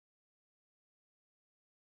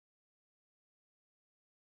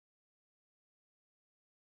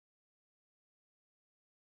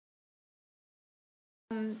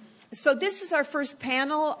So this is our first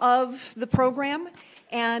panel of the program,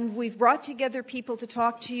 and we've brought together people to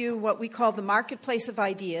talk to you what we call the marketplace of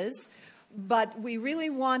ideas, but we really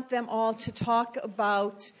want them all to talk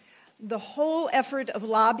about the whole effort of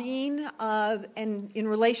lobbying and in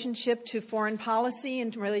relationship to foreign policy, in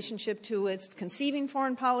relationship to its conceiving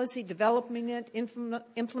foreign policy, developing it,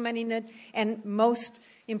 implementing it, and most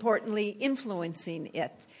importantly, influencing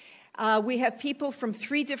it. We have people from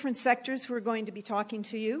 3 different sectors who are going to be talking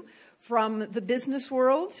to you. From the business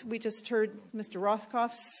world, we just heard Mr.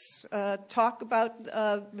 Rothkopf's talk about,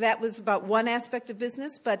 that was about one aspect of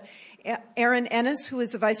business, but Erin Ennis, who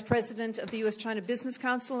is the Vice President of the U.S.-China Business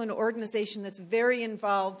Council, an organization that's very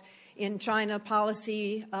involved in China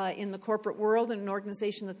policy in the corporate world, and an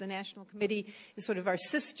organization that the National Committee is sort of our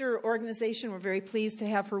sister organization. We're very pleased to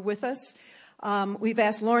have her with us. We've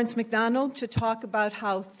asked Lawrence MacDonald to talk about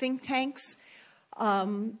how think tanks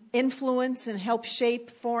influence and help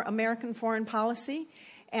shape American foreign policy.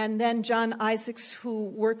 And then John Isaacs, who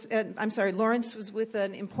worked at, Lawrence was with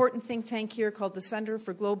an important think tank here called the Center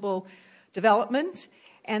for Global Development.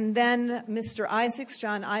 And then Mr. Isaacs,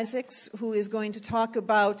 John Isaacs, who is going to talk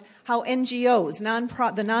about how NGOs,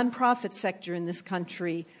 the nonprofit sector in this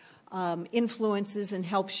country, influences and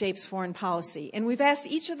helps shapes foreign policy. And we've asked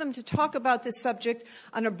each of them to talk about this subject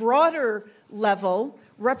on a broader level,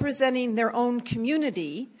 representing their own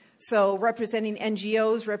community, so representing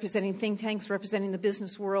NGOs, representing think tanks, representing the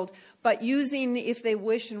business world, but using, if they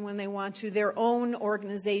wish and when they want to, their own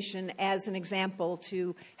organization as an example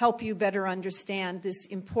to help you better understand this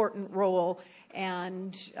important role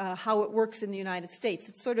and how it works in the United States.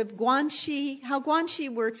 It's sort of how Guanxi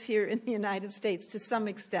works here in the United States to some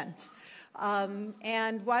extent.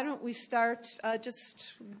 And why don't we start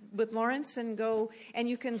just with Lawrence and go, and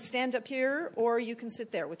you can stand up here or you can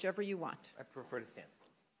sit there, whichever you want. I prefer to stand.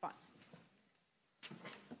 Fine.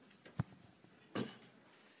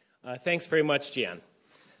 Thanks very much, Jan.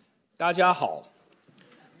 大家好，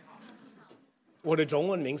我的中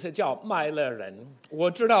文名字叫麦乐人。我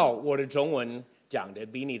知道我的中文讲的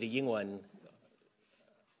比你的英文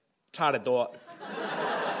差得多，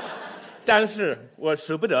但是我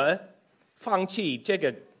舍不得放弃这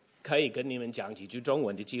个可以跟你们讲几句中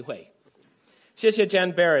文的机会。谢谢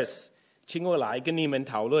Jan Barris 请我来跟你们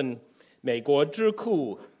讨论美国智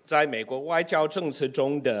库在美国外交政策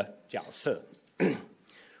中的角色。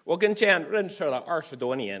我跟 Jan 认识了20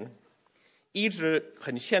多年，一直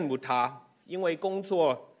很羡慕他，因为工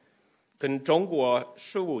作跟中国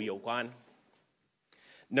事务有关，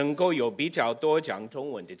能够有比较多讲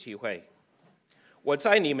中文的机会。我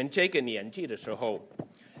在你们这个年纪的时候，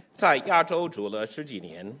在亚洲住了10几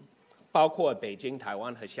年，包括北京、台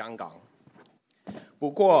湾和香港。不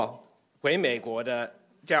过回美国的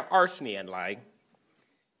这20年来，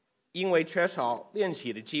因为缺少练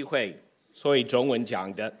习的机会，所以中文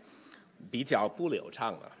讲的比较不流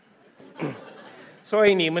畅了。所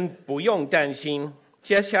以你们不用担心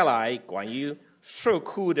接下来关于社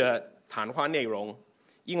库的谈话内容，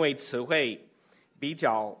因为词汇比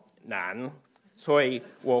较难，所以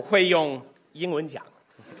我会用英文讲。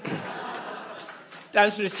但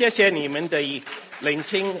是谢谢你们的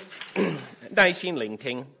耐心聆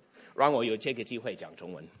听，让我有这个机会讲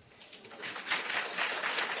中文。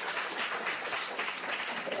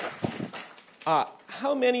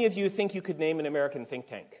How many of you think you could name an American think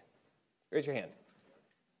tank? Raise your hand.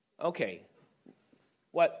 Okay.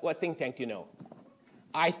 What think tank do you know?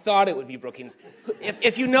 I thought it would be Brookings.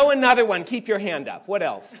 If you know another one, keep your hand up. What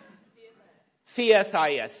else?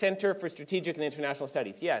 CSIS, Center for Strategic and International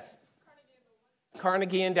Studies. Yes.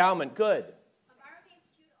 Carnegie Endowment. Good.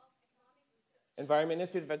 Environment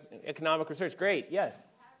Institute of Economic Research. Great. Yes.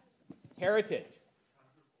 Heritage.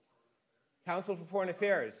 Council for Foreign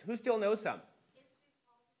Affairs. Who still knows some?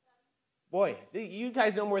 Boy, you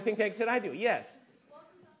guys know more think tanks than I do. Yes.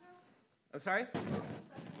 I'm sorry?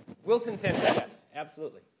 Wilson Center, yes,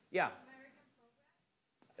 absolutely. Yeah.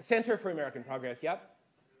 Center for American Progress, yep.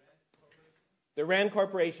 The RAND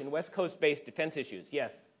Corporation, West Coast-based defense issues,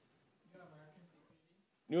 yes.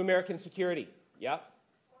 New American Security, yep.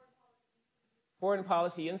 Foreign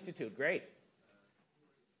Policy Institute, great.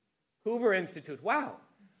 Hoover Institute, wow.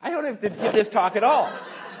 I don't have to give this talk at all.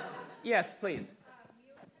 Yes, please.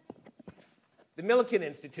 The Millikan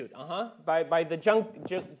Institute, by the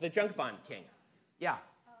junk bond king. Yeah.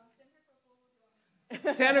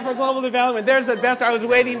 Center for Global Development. There's the best. I was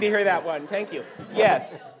waiting to hear that one. Thank you. Yes.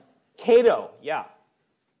 Cato, yeah.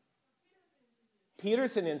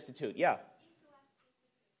 Peterson Institute, yeah.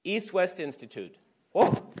 East-West Institute.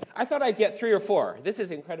 Oh, I thought I'd get 3 or 4. This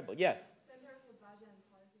is incredible. Yes.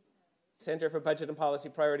 Center for Budget and Policy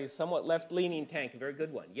Priorities, somewhat left-leaning tank, a very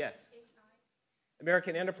good one. Yes.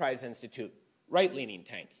 American Enterprise Institute, right-leaning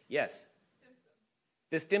tank. Yes.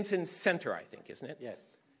 The Stimson Center, I think, isn't it? Yes.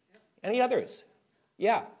 Any others?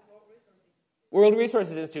 Yeah. World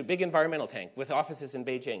Resources Institute, big environmental tank with offices in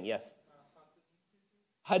Beijing. Yes.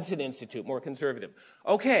 Hudson Institute, more conservative.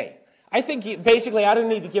 Okay. I think basically I don't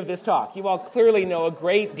need to give this talk. You all clearly know a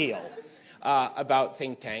great deal about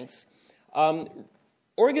think tanks.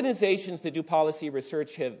 Organizations that do policy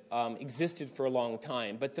research have existed for a long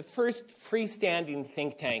time, but the first freestanding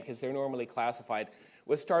think tank, as they're normally classified,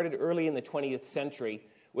 was started early in the 20th century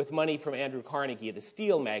with money from Andrew Carnegie, the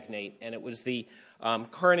steel magnate, and it was the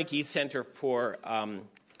Carnegie Center for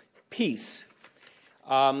Peace.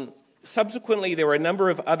 Subsequently, there were a number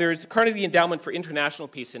of others. Carnegie Endowment for International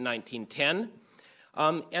Peace in 1910.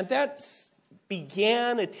 And that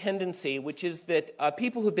began a tendency, which is that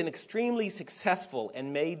people who've been extremely successful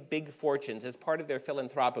and made big fortunes as part of their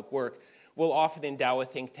philanthropic work will often endow a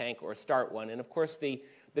think tank or start one. And of course, the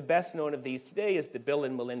best known of these today is the Bill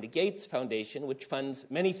and Melinda Gates Foundation, which funds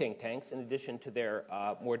many think tanks in addition to their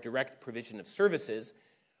more direct provision of services.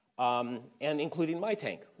 And including my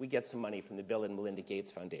tank. We get some money from the Bill and Melinda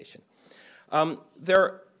Gates Foundation.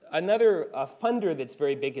 Another funder that's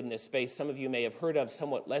very big in this space, some of you may have heard of,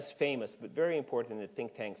 somewhat less famous, but very important in the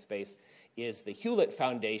think tank space, is the Hewlett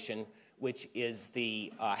Foundation, which is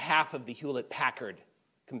the half of the Hewlett-Packard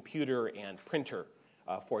computer and printer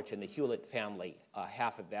fortune, the Hewlett family,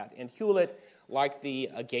 half of that. And Hewlett, like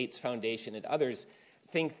the Gates Foundation and others,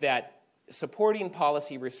 think that supporting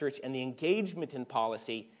policy research and the engagement in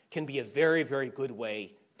policy can be a very, very good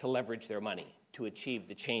way to leverage their money to achieve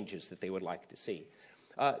the changes that they would like to see.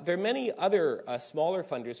 There are many other smaller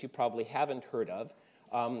funders you probably haven't heard of.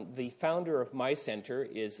 The founder of my center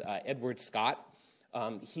is Edward Scott.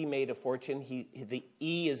 He made a fortune. The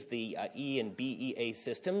E is the E in BEA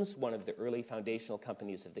Systems, one of the early foundational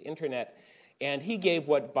companies of the Internet. And he gave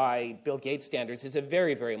what, by Bill Gates standards, is a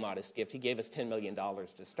very, very modest gift. He gave us $10 million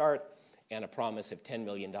to start and a promise of $10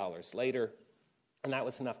 million later. And that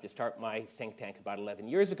was enough to start my think tank about 11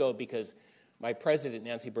 years ago because my president,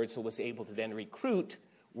 Nancy Birdsall, was able to then recruit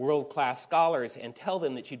world-class scholars and tell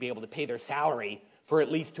them that she'd be able to pay their salary for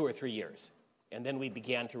at least 2 or 3 years. And then we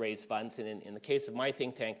began to raise funds. And in the case of my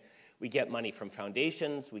think tank, we get money from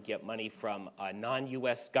foundations. We get money from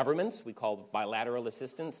non-U.S. governments. We call bilateral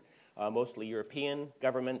assistance, mostly European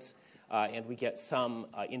governments. And we get some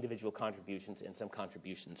individual contributions and some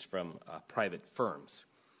contributions from private firms.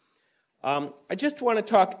 I just want to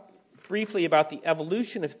talk briefly about the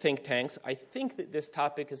evolution of think tanks. I think that this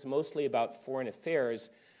topic is mostly about foreign affairs.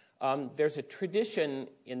 There's a tradition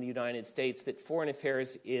in the United States that foreign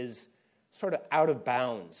affairs is sort of out of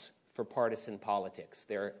bounds for partisan politics.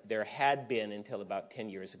 There had been, until about 10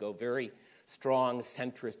 years ago, very strong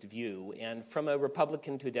centrist view. And from a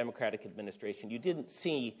Republican to a Democratic administration, you didn't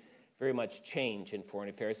see very much change in foreign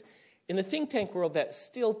affairs. In the think tank world, that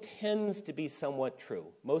still tends to be somewhat true.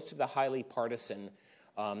 Most of the highly partisan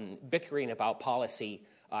bickering about policy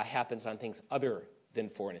happens on things other than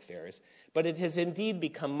foreign affairs. But it has indeed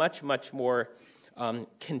become much, much more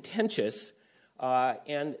contentious.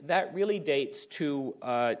 And that really dates to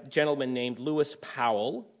a gentleman named Lewis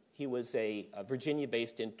Powell. He was a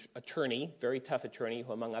Virginia-based attorney, very tough attorney,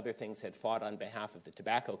 who, among other things, had fought on behalf of the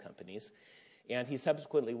tobacco companies. And he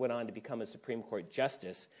subsequently went on to become a Supreme Court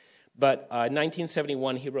justice. But in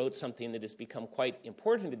 1971, he wrote something that has become quite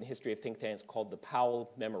important in the history of think tanks called the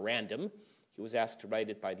Powell Memorandum. He was asked to write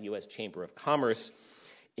it by the U.S. Chamber of Commerce.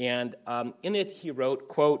 And in it, he wrote,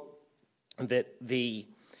 quote, that the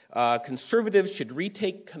conservatives should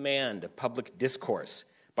retake command of public discourse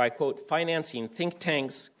by, quote, financing think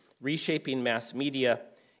tanks, reshaping mass media,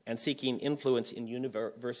 and seeking influence in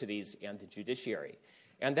universities and the judiciary.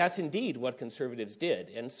 And that's indeed what conservatives did.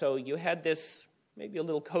 And so you had this maybe a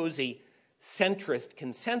little cozy centrist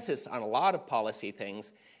consensus on a lot of policy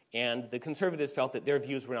things, and the conservatives felt that their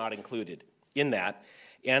views were not included in that.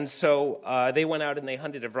 And so they went out and they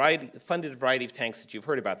funded a variety of tanks that you've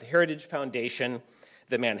heard about: the Heritage Foundation,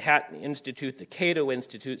 the Manhattan Institute, the Cato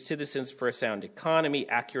Institute, Citizens for a Sound Economy,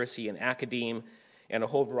 Accuracy in Academe, and a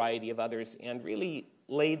whole variety of others, and really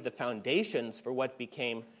laid the foundations for what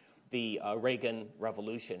became the Reagan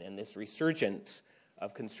Revolution and this resurgence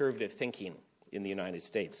of conservative thinking in the United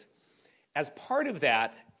States. As part of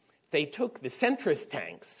that, they took the centrist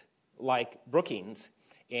tanks, like Brookings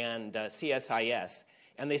and CSIS,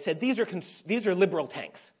 and they said, these are liberal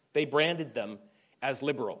tanks. They branded them as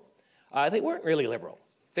liberal. They weren't really liberal.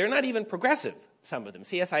 They're not even progressive, some of them.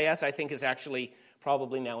 CSIS, I think, is actually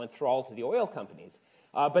probably now enthralled to the oil companies.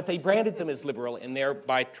 But they branded them as liberal and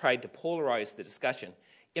thereby tried to polarize the discussion.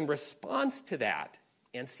 In response to that,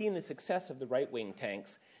 and seeing the success of the right-wing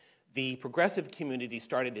tanks, the progressive community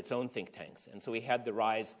started its own think tanks. And so we had the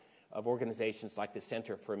rise of organizations like the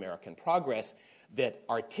Center for American Progress that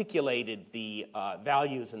articulated the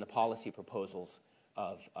values and the policy proposals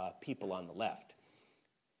of people on the left.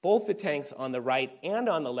 Both the tanks on the right and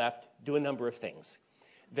on the left do a number of things.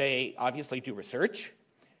 They obviously do research.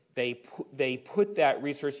 They put that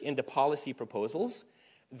research into policy proposals.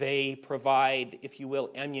 They provide, if you will,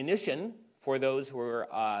 ammunition for those who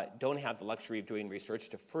don't have the luxury of doing research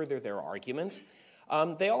to further their arguments.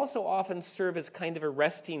 They also often serve as kind of a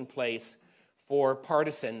resting place for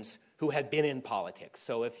partisans who had been in politics.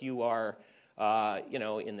 So if you are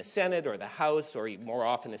in the Senate or the House, or more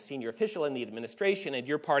often a senior official in the administration, and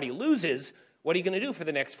your party loses, what are you going to do for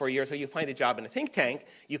the next 4 years? Or you find a job in a think tank.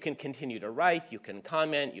 You can continue to write, you can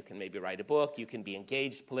comment, you can maybe write a book, you can be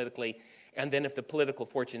engaged politically, and then if the political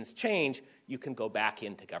fortunes change, you can go back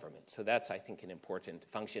into government. So that's, I think, an important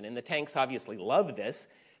function. And the tanks obviously love this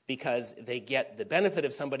because they get the benefit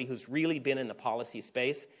of somebody who's really been in the policy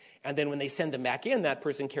space, and then when they send them back in, that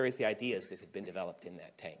person carries the ideas that have been developed in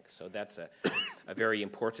that tank. So that's a very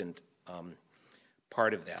important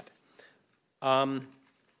part of that.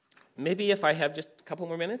 Maybe if I have just a couple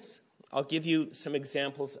more minutes, I'll give you some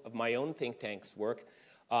examples of my own think tank's work.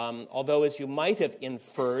 Although, as you might have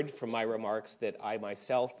inferred from my remarks that I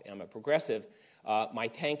myself am a progressive, my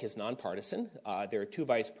tank is nonpartisan. There are two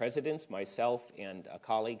vice presidents, myself and a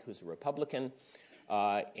colleague who's a Republican.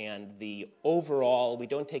 And the overall, we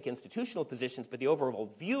don't take institutional positions, but the overall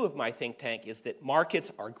view of my think tank is that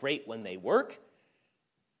markets are great when they work.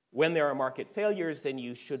 When there are market failures, then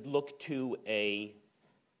you should look to a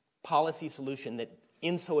policy solution that,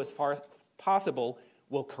 in so as far as possible,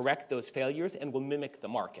 will correct those failures and will mimic the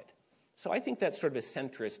market. So I think that's sort of a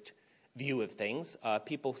centrist view of things.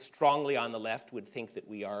 People strongly on the left would think that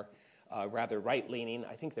we are rather right-leaning.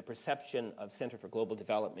 I think the perception of Center for Global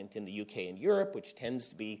Development in the UK and Europe, which tends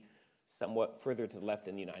to be somewhat further to the left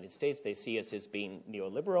than the United States, they see us as being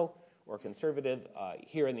neoliberal or conservative.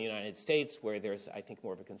 Here in the United States, where there's, I think,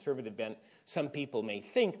 more of a conservative bent, some people may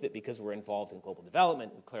think that because we're involved in global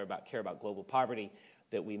development, we care about global poverty,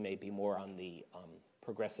 that we may be more on the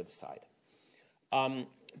progressive side.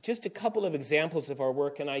 Just a couple of examples of our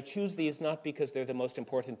work, and I choose these not because they're the most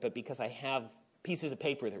important, but because I have pieces of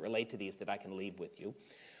paper that relate to these that I can leave with you.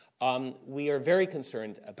 We are very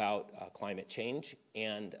concerned about climate change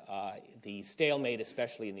and the stalemate,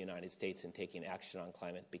 especially in the United States, in taking action on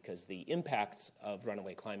climate, because the impacts of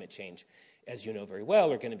runaway climate change, as you know very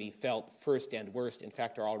well, are going to be felt first and worst. In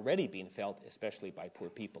fact, are already being felt, especially by poor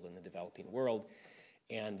people in the developing world.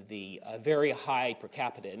 And the very high per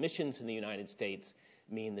capita emissions in the United States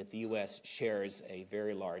mean that the U.S. shares a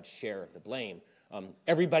very large share of the blame.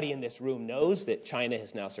 Everybody in this room knows that China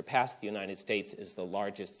has now surpassed the United States as the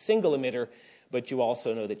largest single emitter, but you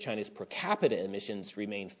also know that China's per capita emissions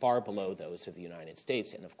remain far below those of the United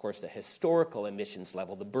States. And of course, the historical emissions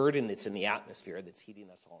level, the burden that's in the atmosphere that's heating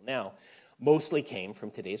us all now, mostly came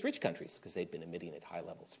from today's rich countries because they'd been emitting at high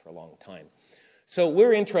levels for a long time. So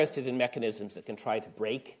we're interested in mechanisms that can try to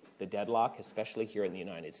break the deadlock, especially here in the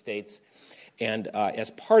United States. And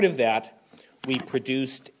as part of that, we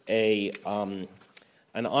produced an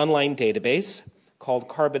online database called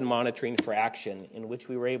Carbon Monitoring for Action, in which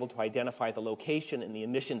we were able to identify the location and the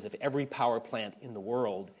emissions of every power plant in the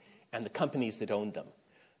world and the companies that owned them.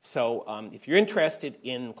 So if you're interested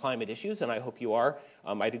in climate issues, and I hope you are,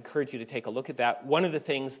 I'd encourage you to take a look at that. One of the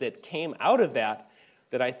things that came out of that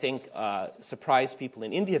I think surprised people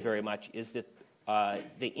in India very much is that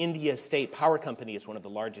the India State Power Company is one of the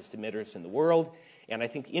largest emitters in the world. And I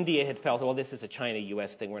think India had felt, well, this is a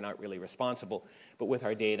China-U.S. thing, we're not really responsible. But with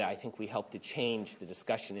our data, I think we helped to change the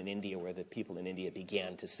discussion in India, where the people in India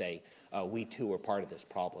began to say, we too are part of this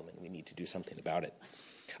problem and we need to do something about it.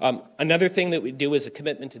 Another thing that we do is a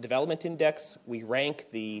Commitment to Development Index. We rank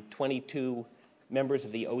the 22 members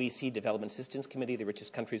of the OECD Development Assistance Committee, the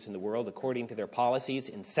richest countries in the world, according to their policies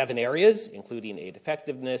in 7 areas, including aid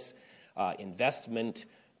effectiveness, investment,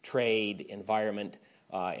 trade, environment.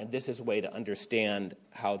 And this is a way to understand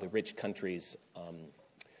how the rich countries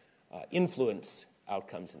influence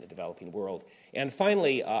outcomes in the developing world. And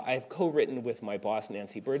finally, I've co-written with my boss,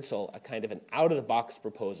 Nancy Birdsall, a kind of an out-of-the-box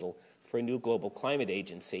proposal for a new global climate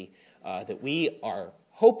agency that we are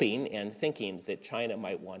hoping and thinking that China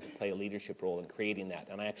might want to play a leadership role in creating that.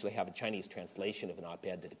 And I actually have a Chinese translation of an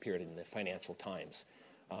op-ed that appeared in the Financial Times,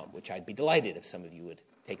 which I'd be delighted if some of you would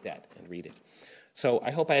take that and read it. So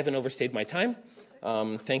I hope I haven't overstayed my time.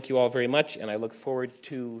 Thank you all very much, and I look forward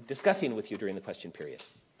to discussing with you during the question period.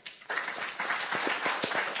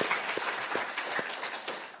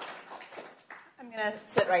 I'm going to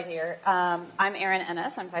sit right here. I'm Erin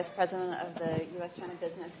Ennis. I'm Vice President of the U.S.-China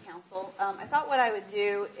Business Council. I thought what I would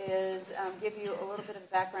do is give you a little bit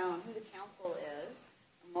of background on who the council is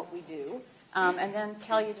and what we do, and then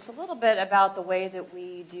tell you just a little bit about the way that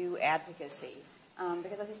we do advocacy,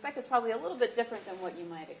 because I suspect it's probably a little bit different than what you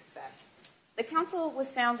might expect. The council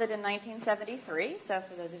was founded in 1973, so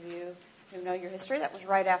for those of you who know your history, that was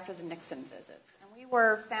right after the Nixon visits. And we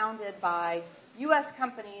were founded by U.S.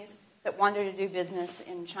 companies that wanted to do business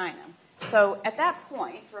in China. So at that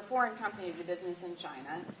point, for a foreign company to do business in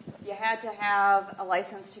China, you had to have a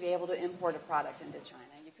license to be able to import a product into China.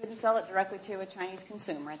 You couldn't sell it directly to a Chinese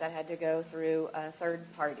consumer. That had to go through a third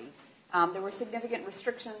party. There were significant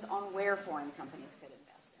restrictions on where foreign companies could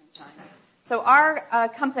invest in China. So our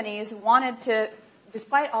companies wanted to,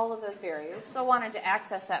 despite all of those barriers, still wanted to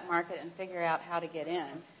access that market and figure out how to get in,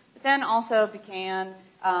 but then also began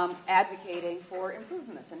advocating for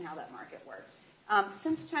improvements in how that market worked.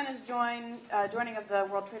 Since China's joining of the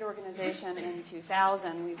World Trade Organization in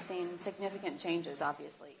 2000, we've seen significant changes,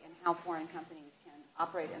 obviously, in how foreign companies can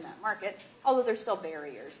operate in that market, although there's still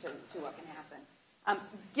barriers to what can happen.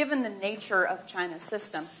 Given the nature of China's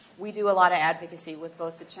system, we do a lot of advocacy with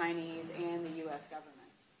both the Chinese and the U.S. government.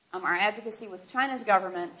 Our advocacy with China's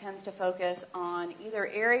government tends to focus on either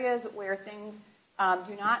areas where things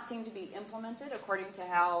do not seem to be implemented according to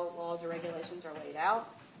how laws or regulations are laid out,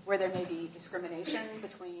 where there may be discrimination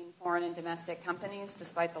between foreign and domestic companies,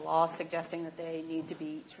 despite the law suggesting that they need to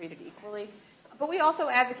be treated equally. But we also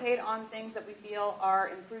advocate on things that we feel are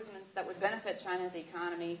improvements that would benefit China's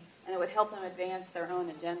economy and that would help them advance their own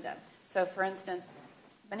agenda. So, for instance,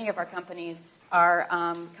 many of our companies are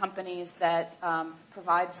companies that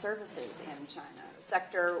provide services in China, a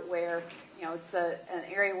sector where it's an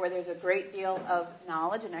area where there's a great deal of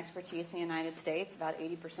knowledge and expertise in the United States. About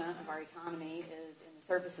 80% of our economy is in the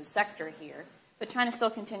services sector here. But China still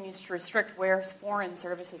continues to restrict where foreign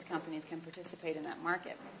services companies can participate in that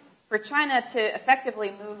market. For China to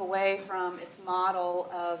effectively move away from its model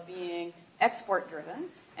of being export-driven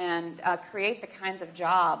and create the kinds of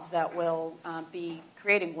jobs that will be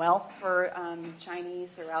creating wealth for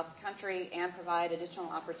Chinese throughout the country and provide additional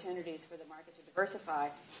opportunities for the market to diversify,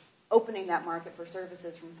 opening that market for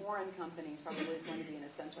services from foreign companies probably is going to be an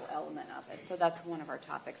essential element of it. So that's one of our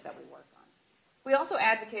topics that we work on. We also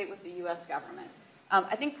advocate with the U.S. government.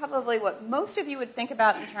 I think probably what most of you would think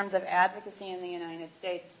about in terms of advocacy in the United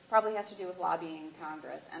States probably has to do with lobbying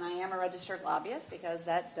Congress. And I am a registered lobbyist because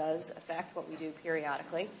that does affect what we do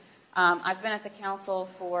periodically. I've been at the council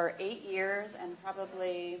for 8 years, and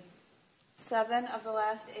probably 7 of the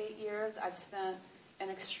last 8 years I've spent an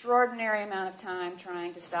extraordinary amount of time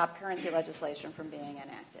trying to stop currency legislation from being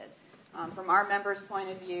enacted. From our members' point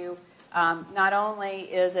of view, not only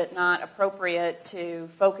is it not appropriate to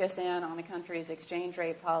focus in on a country's exchange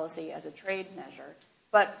rate policy as a trade measure,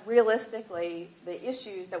 but realistically, the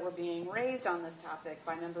issues that were being raised on this topic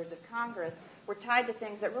by members of Congress were tied to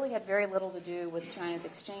things that really had very little to do with China's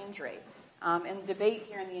exchange rate. In the debate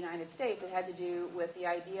here in the United States, it had to do with the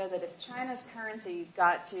idea that if China's currency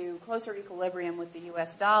got to closer equilibrium with the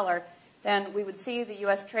U.S. dollar, then we would see the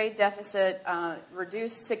U.S. trade deficit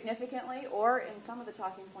reduce significantly, or in some of the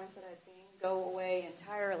talking points that I've seen, go away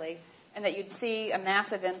entirely, and that you'd see a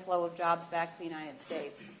massive inflow of jobs back to the United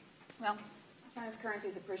States. Well, China's currency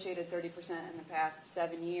has appreciated 30% in the past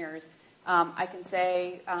 7 years. I can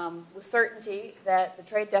say with certainty that the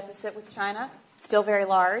trade deficit with China is still very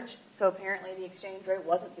large, so apparently the exchange rate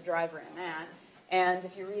wasn't the driver in that. And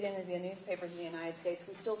if you read into the newspapers in the United States,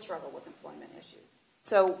 we still struggle with employment issues.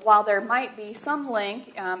 So while there might be some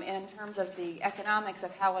link in terms of the economics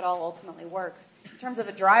of how it all ultimately works, in terms of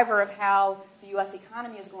a driver of how the U.S.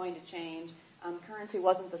 economy is going to change, currency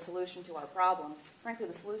wasn't the solution to our problems. Frankly,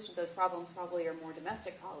 the solution to those problems probably are more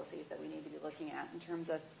domestic policies that we need to be looking at in terms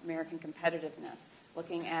of American competitiveness,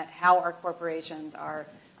 looking at how our corporations are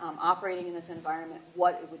operating in this environment,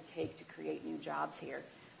 what it would take to create new jobs here.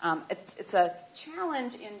 It's a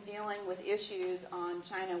challenge in dealing with issues on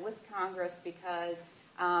China with Congress because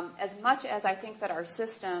as much as I think that our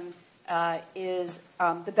system is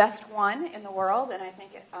the best one in the world, and I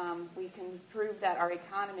think we can prove that our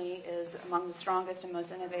economy is among the strongest and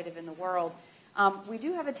most innovative in the world, we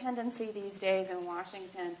do have a tendency these days in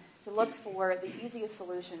Washington to look for the easiest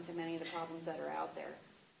solution to many of the problems that are out there.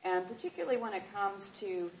 And particularly when it comes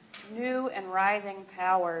to new and rising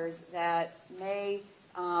powers that may,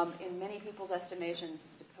 in many people's estimations,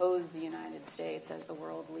 impose the United States as the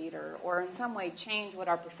world leader or in some way change what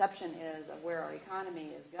our perception is of where our economy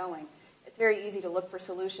is going, it's very easy to look for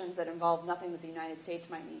solutions that involve nothing that the United States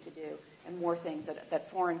might need to do and more things that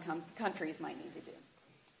foreign countries might need to do.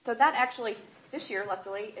 So that actually, this year,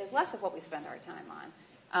 luckily, is less of what we spend our time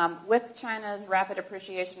on. With China's rapid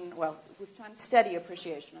appreciation, with China's steady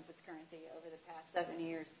appreciation of its currency over the past 7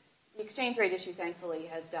 years, the exchange rate issue, thankfully,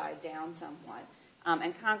 has died down somewhat.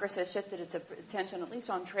 And Congress has shifted its attention, at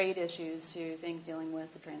least on trade issues, to things dealing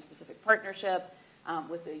with the Trans-Pacific Partnership,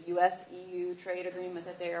 with the U.S.-EU trade agreement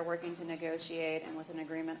that they are working to negotiate, and with an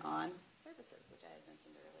agreement on services, which I had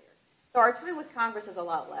mentioned earlier. So our time with Congress is a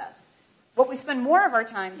lot less. What we spend more of our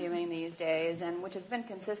time doing these days, and which has been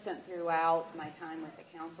consistent throughout my time with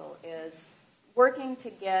the Council, is working to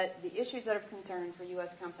get the issues that are of concern for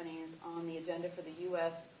U.S. companies on the agenda for the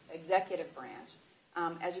U.S. executive branch.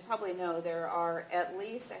 As you probably know, there are at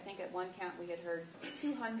least, I think at one count we had heard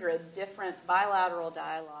 200 different bilateral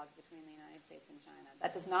dialogues between the United States and China.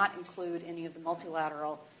 That does not include any of the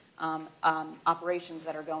multilateral operations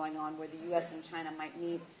that are going on where the U.S. and China might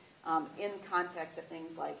meet in context of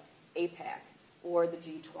things like APEC or the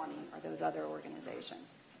G20 or those other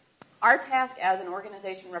organizations. Our task as an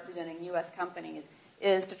organization representing U.S. companies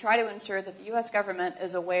is to try to ensure that the U.S. government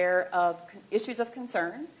is aware of issues of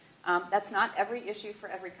concern. That's not every issue for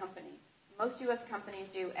every company. Most U.S.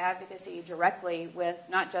 companies do advocacy directly with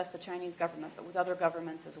not just the Chinese government, but with other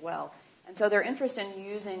governments as well. And so their interest in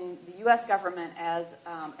using the U.S. government as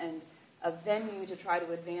a venue to try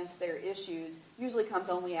to advance their issues usually comes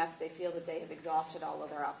only after they feel that they have exhausted all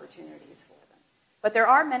other opportunities for them. But there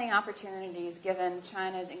are many opportunities given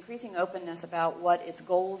China's increasing openness about what its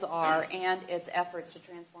goals are and its efforts to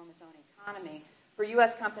transform its own economy for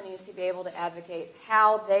U.S. companies to be able to advocate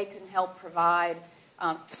how they can help provide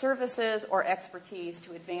services or expertise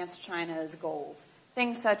to advance China's goals.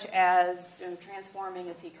 Things such as transforming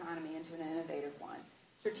its economy into an innovative one,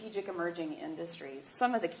 strategic emerging industries.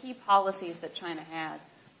 Some of the key policies that China has,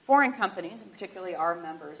 foreign companies, and particularly our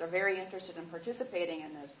members, are very interested in participating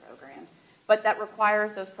in those programs, but that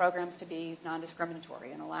requires those programs to be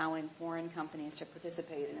non-discriminatory and allowing foreign companies to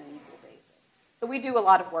participate in an equal basis. So we do a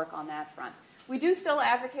lot of work on that front. We do still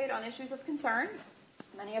advocate on issues of concern.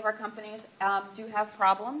 Many of our companies do have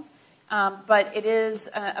problems, but it is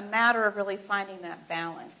a matter of really finding that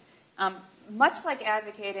balance. Much like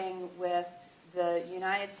advocating with the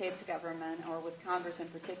United States government, or with Congress in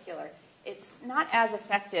particular, it's not as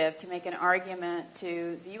effective to make an argument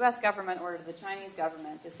to the U.S. government or to the Chinese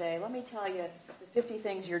government to say, let me tell you the 50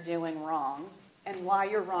 things you're doing wrong and why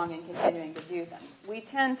you're wrong in continuing to do them. We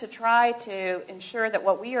tend to try to ensure that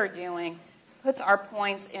what we are doing puts our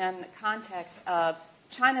points in the context of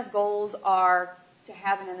China's goals are to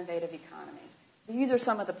have an innovative economy. These are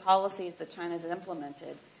some of the policies that China has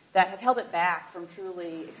implemented that have held it back from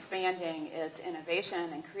truly expanding its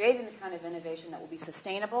innovation and creating the kind of innovation that will be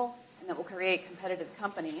sustainable and that will create competitive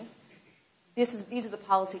companies. These are the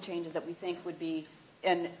policy changes that we think would be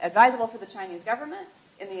advisable for the Chinese government,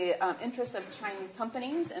 in the interests of Chinese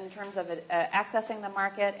companies in terms of accessing the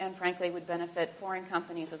market, and frankly would benefit foreign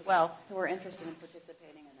companies as well who are interested in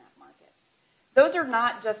participating in that market. Those are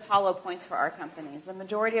not just hollow points for our companies. The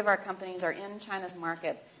majority of our companies are in China's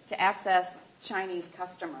market to access Chinese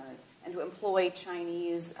customers and to employ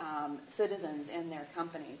Chinese citizens in their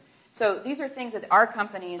companies. So these are things that our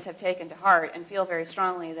companies have taken to heart and feel very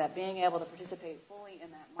strongly that being able to participate fully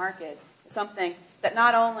in that market is something that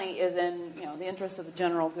not only is in the interest of the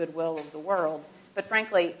general goodwill of the world, but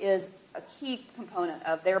frankly is a key component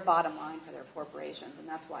of their bottom line for their corporations, and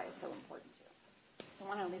that's why it's so important to them. So I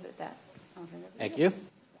want to leave it at that. Thank you.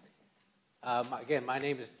 Again, my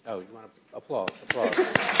name is... Oh, you want to applause?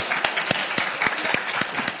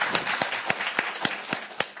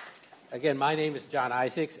 Again, my name is John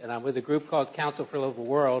Isaacs, and I'm with a group called Council for Livable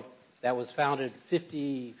World that was founded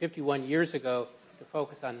 51 years ago to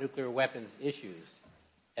focus on nuclear weapons issues.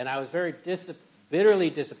 And I was very bitterly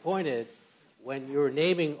disappointed when you were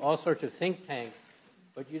naming all sorts of think tanks,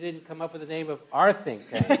 but you didn't come up with the name of our think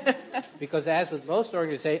tank. Because as with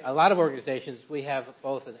a lot of organizations, we have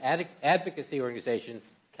both an advocacy organization,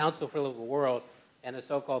 Council for Livable World, and a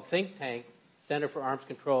so-called think tank, Center for Arms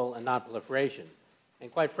Control and Nonproliferation.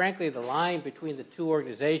 And quite frankly, the line between the two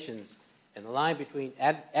organizations and the line between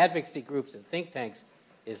advocacy groups and think tanks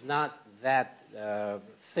is not that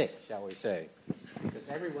thick, shall we say, because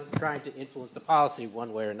everyone's trying to influence the policy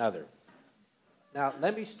one way or another. Now,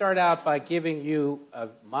 let me start out by giving you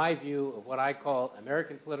my view of what I call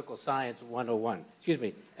American Political Science 101.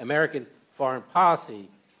 American Foreign Policy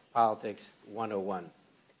Politics 101.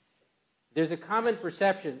 There's a common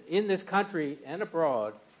perception in this country and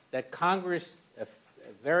abroad that Congress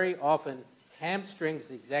very often hamstrings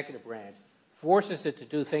the executive branch, forces it to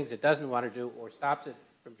do things it doesn't want to do, or stops it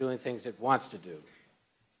from doing things it wants to do.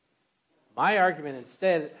 My argument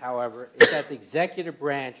instead, however, is that the executive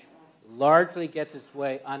branch largely gets its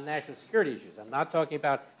way on national security issues. I'm not talking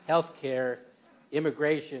about health care,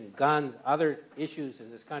 immigration, guns, other issues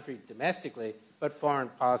in this country domestically, but foreign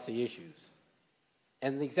policy issues.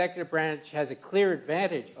 And the executive branch has a clear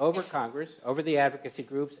advantage over Congress, over the advocacy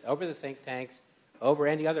groups, over the think tanks, over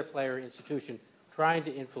any other player or institution trying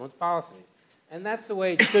to influence policy. And that's the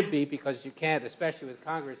way it should be, because you can't, especially with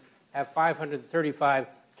Congress, have 535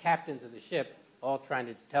 captains of the ship all trying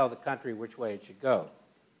to tell the country which way it should go.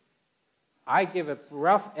 I give a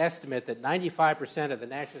rough estimate that 95% of the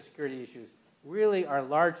national security issues really are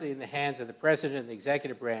largely in the hands of the president and the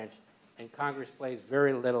executive branch, and Congress plays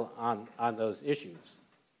very little on those issues.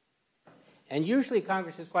 And usually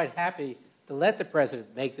Congress is quite happy to let the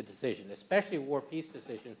president make the decision, especially a war-peace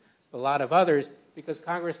decision, but a lot of others, because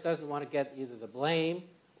Congress doesn't want to get either the blame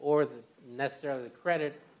or necessarily the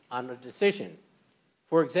credit on the decision.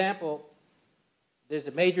 For example, there's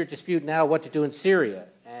a major dispute now what to do in Syria,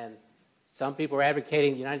 and some people are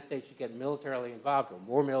advocating the United States should get militarily involved or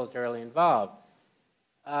more militarily involved.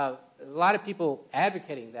 A lot of people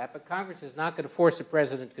advocating that, but Congress is not going to force the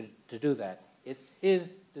president to do that. It's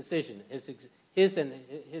his decision, his and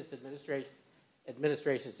his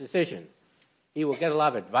administration's decision. He will get a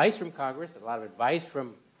lot of advice from Congress, a lot of advice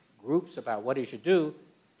from groups about what he should do,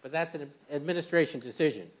 but that's an administration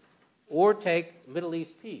decision. Or take Middle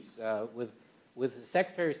East peace. With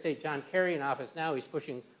Secretary of State John Kerry in office now, he's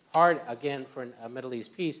pushing hard again for a Middle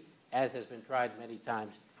East peace, as has been tried many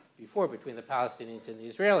times before between the Palestinians and the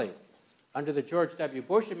Israelis. Under the George W.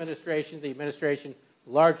 Bush administration, the administration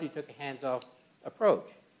largely took a hands-off approach.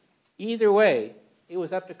 Either way, it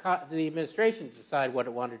was up to the administration to decide what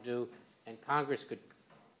it wanted to do, and Congress could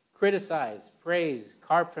criticize, praise,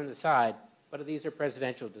 carp from the side, but these are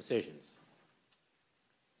presidential decisions.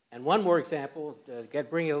 And one more example, to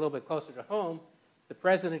bring it a little bit closer to home, the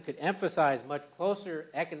president could emphasize much closer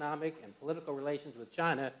economic and political relations with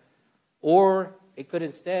China, or it could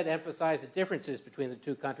instead emphasize the differences between the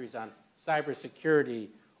two countries on cybersecurity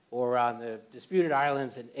or on the disputed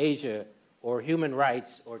islands in Asia or human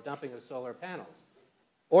rights or dumping of solar panels.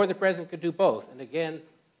 Or the president could do both. And again,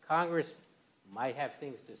 Congress might have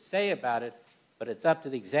things to say about it, but it's up to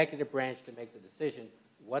the executive branch to make the decision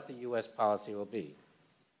what the U.S. policy will be.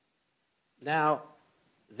 Now,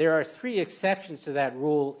 there are three exceptions to that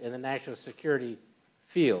rule in the national security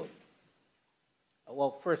field.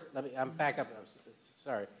 Well, first, I'm back up.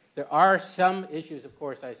 Sorry. There are some issues, of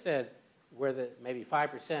course, I said, where maybe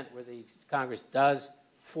 5% where the Congress does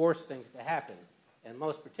force things to happen. And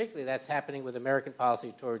most particularly, that's happening with American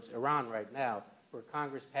policy towards Iran right now, where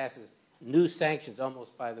Congress passes new sanctions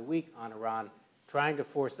almost by the week on Iran, trying to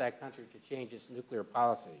force that country to change its nuclear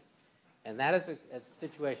policy. And that is a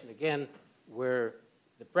situation, again, where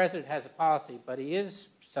the president has a policy, but he is,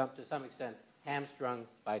 to some extent, hamstrung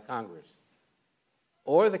by Congress.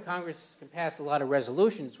 Or the Congress can pass a lot of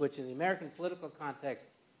resolutions, which in the American political context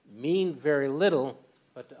mean very little,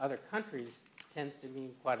 but to other countries tends to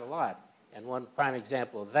mean quite a lot. And one prime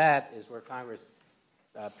example of that is where Congress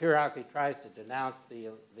periodically tries to denounce the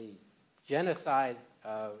genocide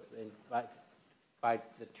by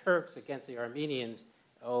the Turks against the Armenians,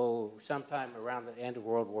 sometime around the end of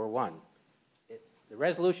World War I. The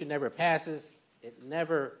resolution never passes. It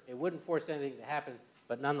wouldn't force anything to happen,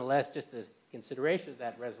 but nonetheless, just the consideration of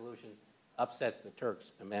that resolution upsets the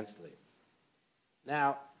Turks immensely.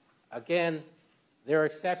 Now, again, there are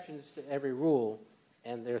exceptions to every rule,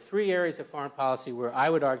 and there are three areas of foreign policy where I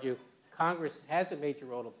would argue Congress has a major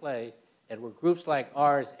role to play, and where groups like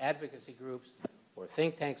ours, advocacy groups, or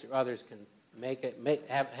think tanks or others can make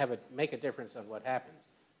a difference on what happens.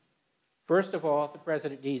 First of all, the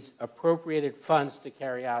president needs appropriated funds to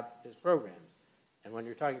carry out his programs. And when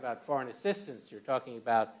you're talking about foreign assistance, you're talking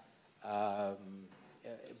about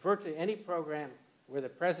virtually any program where the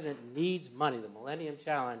president needs money, the Millennium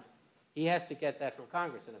Challenge, he has to get that from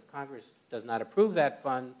Congress. And if Congress does not approve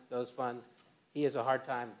those funds, he has a hard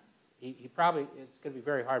time. It's going to be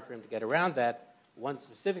very hard for him to get around that. One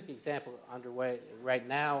specific example underway right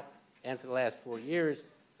now, and for the last 4 years,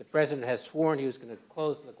 the president has sworn he was going to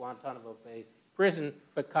close the Guantanamo Bay prison,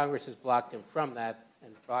 but Congress has blocked him from that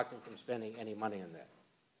and blocked him from spending any money on that.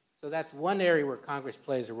 So that's one area where Congress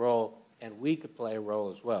plays a role, and we could play a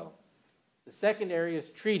role as well. The second area is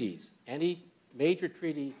treaties. Any major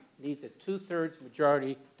treaty needs a 2/3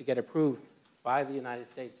 majority to get approved by the United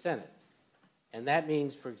States Senate. And that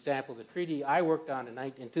means, for example, the treaty I worked on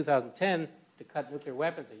in 2010 to cut nuclear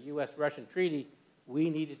weapons, a U.S.-Russian treaty, we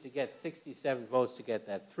needed to get 67 votes to get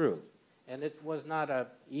that through. And it was not an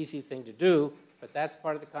easy thing to do, but that's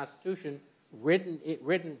part of the Constitution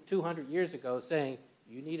written 200 years ago saying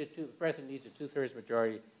the president needs a two-thirds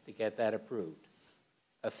majority to get that approved.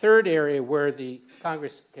 A third area where the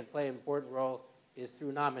Congress can play an important role is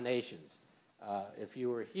through nominations. If you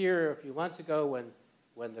were here a few months ago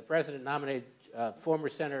when the president nominated former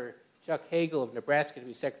Senator Chuck Hagel of Nebraska to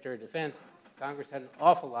be Secretary of Defense, Congress had an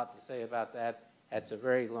awful lot to say about that, had some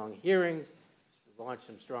very long hearings, launched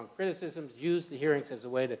some strong criticisms, used the hearings as a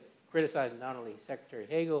way to criticize not only Secretary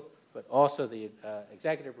Hagel, but also the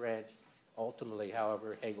executive branch. Ultimately,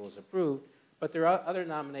 however, Hagel was approved. But there are other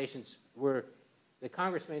nominations where the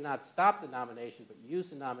Congress may not stop the nomination, but use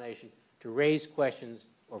the nomination to raise questions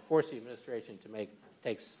or force the administration to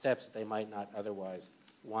take steps that they might not otherwise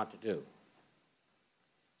want to do.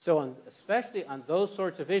 So especially on those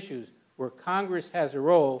sorts of issues where Congress has a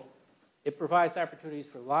role, it provides opportunities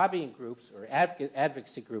for lobbying groups or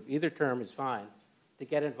advocacy group, either term is fine, to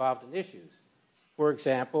get involved in issues. For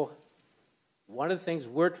example, one of the things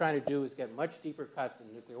we're trying to do is get much deeper cuts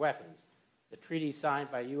in nuclear weapons. The treaty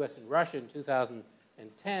signed by U.S. and Russia in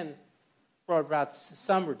 2010 brought about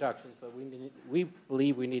some reductions, but we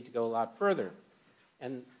believe we need to go a lot further.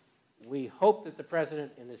 And we hope that the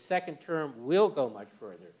president in his second term will go much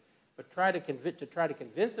further. But to try to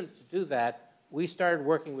convince him to do that, we started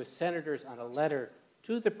working with senators on a letter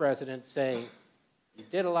to the president saying, you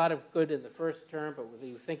did a lot of good in the first term, but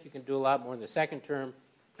we think you can do a lot more in the second term.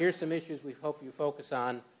 Here's some issues we hope you focus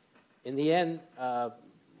on. In the end,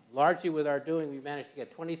 largely with our doing, we managed to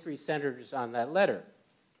get 23 senators on that letter.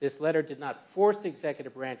 This letter did not force the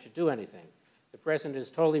executive branch to do anything. The president is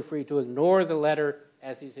totally free to ignore the letter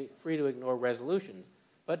as he's free to ignore resolutions.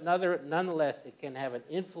 But nonetheless, it can have an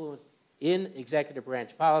influence in executive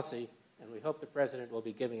branch policy, and we hope the president will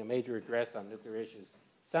be giving a major address on nuclear issues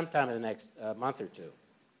sometime in the next month or two.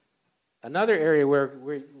 Another area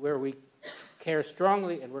where we care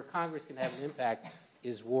strongly and where Congress can have an impact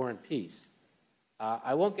is war and peace.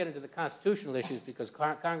 I won't get into the constitutional issues because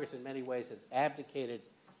Congress in many ways has abdicated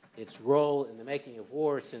its role in the making of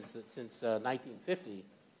war since 1950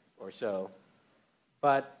 or so.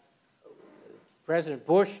 But President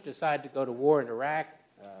Bush decided to go to war in Iraq.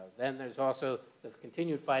 Then there's also the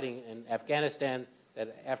continued fighting in Afghanistan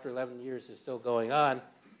that after 11 years is still going on.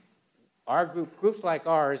 Our groups like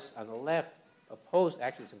ours on the left oppose,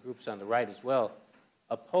 actually some groups on the right as well,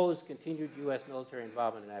 oppose continued U.S. military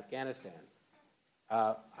involvement in Afghanistan.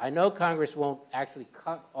 I know Congress won't actually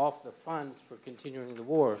cut off the funds for continuing the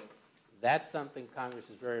war. That's something Congress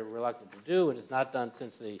is very reluctant to do, and it's not done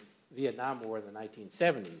since the Vietnam War in the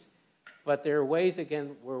 1970s. But there are ways,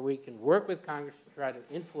 again, where we can work with Congress to try to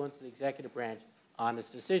influence the executive branch on its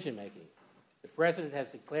decision-making. The president has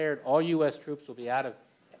declared all U.S. troops will be out of,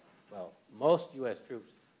 well, most U.S.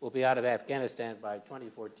 troops will be out of Afghanistan by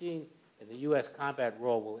 2014, and the U.S. combat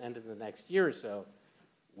role will end in the next year or so.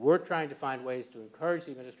 We're trying to find ways to encourage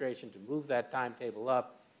the administration to move that timetable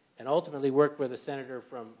up and ultimately work with a senator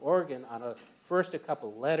from Oregon on first a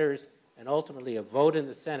couple letters and ultimately a vote in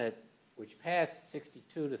the Senate which passed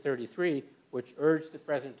 62 to 33, which urged the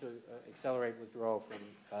president to accelerate withdrawal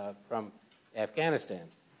from Afghanistan.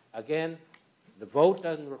 Again, the vote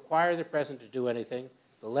doesn't require the president to do anything.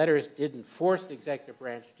 The letters didn't force the executive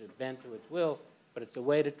branch to bend to its will, but it's a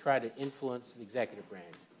way to try to influence the executive branch.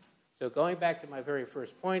 So going back to my very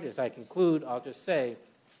first point, as I conclude, I'll just say,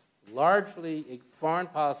 largely foreign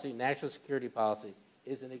policy, national security policy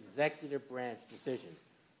is an executive branch decision.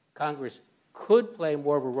 Congress could play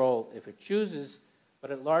more of a role if it chooses, but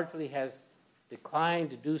it largely has declined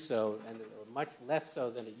to do so, and much less so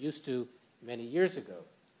than it used to many years ago.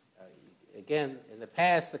 Again, in the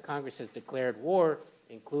past, the Congress has declared war,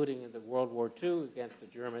 including in the World War II against the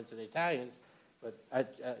Germans and the Italians,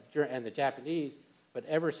 and the Japanese. But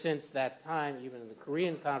ever since that time, even in the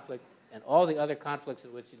Korean conflict and all the other conflicts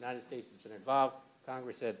in which the United States has been involved,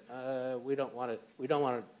 Congress said, we don't want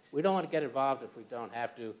to get involved if we don't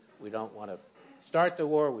have to. We don't want to start the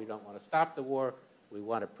war. We don't want to stop the war. We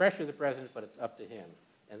want to pressure the president, but it's up to him.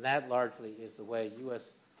 And that largely is the way U.S.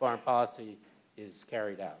 foreign policy is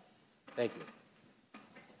carried out. Thank you.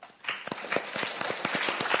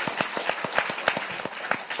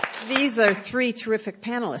 These are three terrific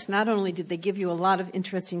panelists. Not only did they give you a lot of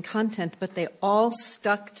interesting content, but they all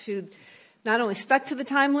not only stuck to the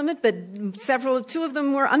time limit, but two of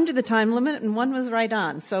them were under the time limit, and one was right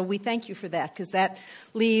on. So we thank you for that, because that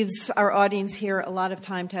leaves our audience here a lot of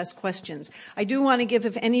time to ask questions. I do want to give,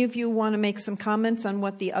 if any of you want to make some comments on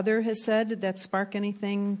what the other has said that spark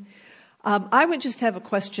anything I would just have a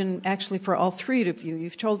question actually for all three of you.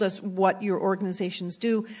 You've told us what your organizations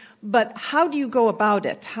do, but how do you go about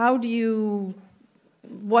it?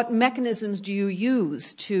 What mechanisms do you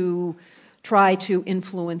use to try to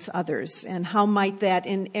influence others? And how might that,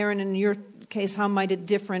 Erin, in your case, how might it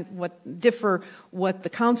differ what the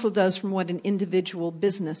council does from what an individual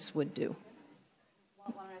business would do?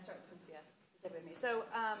 Why don't I start since you asked specifically me? So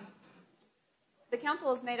the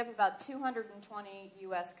council is made up of about 220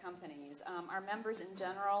 U.S. companies. Our members in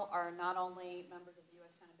general are not only members of the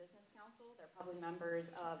U.S.-China Business Council, they're probably members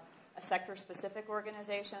of a sector-specific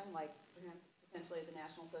organization, like potentially the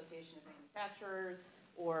National Association of Manufacturers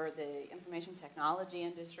or the Information Technology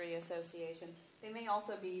Industry Association. They may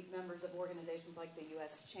also be members of organizations like the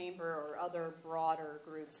U.S. Chamber or other broader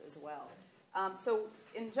groups as well. So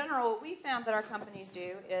in general, what we found that our companies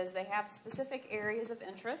do is they have specific areas of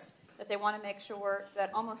interest that they want to make sure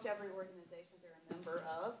that almost every organization they're a member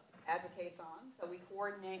of advocates on. So we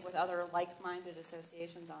coordinate with other like-minded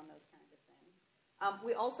associations on those kinds of things.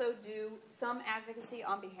 We also do some advocacy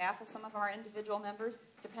on behalf of some of our individual members,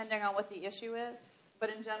 depending on what the issue is. But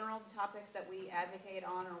in general, the topics that we advocate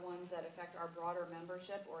on are ones that affect our broader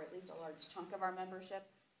membership, or at least a large chunk of our membership.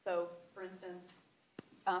 So, for instance,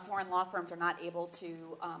 foreign law firms are not able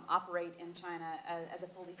to operate in China as a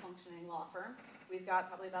fully functioning law firm. We've got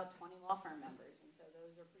probably about 20 law firm members, and so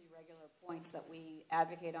those are pretty regular points that we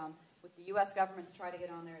advocate on with the U.S. government to try to get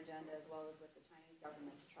on their agenda, as well as with the Chinese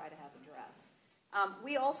government to try to have addressed.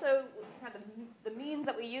 We also, kind of the means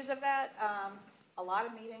that we use of that, a lot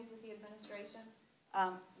of meetings with the administration.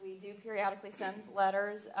 We do periodically send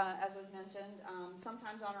letters, as was mentioned,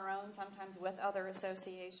 sometimes on our own, sometimes with other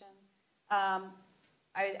associations.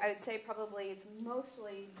 I'd say probably it's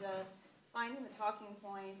mostly just finding the talking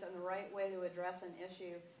points and the right way to address an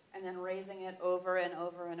issue and then raising it over and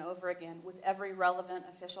over and over again with every relevant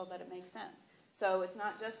official that it makes sense. So it's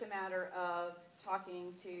not just a matter of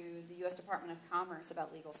talking to the U.S. Department of Commerce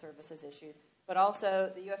about legal services issues, but also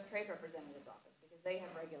the U.S. Trade Representative's Office, because they have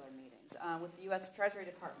regular meetings, with the U.S. Treasury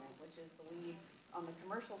Department, which is the lead on the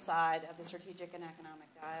commercial side of the strategic and economic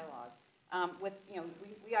dialogue.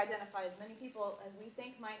 We identify as many people as we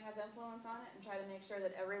think might have influence on it and try to make sure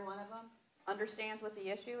that every one of them understands what the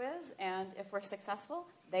issue is, and if we're successful,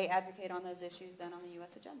 they advocate on those issues then on the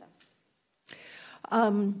U.S. agenda.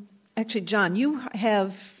 Actually, John, you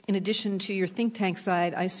have, in addition to your think tank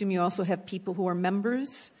side, I assume you also have people who are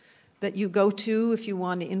members that you go to if you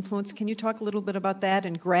want to influence. Can you talk a little bit about that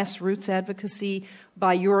and grassroots advocacy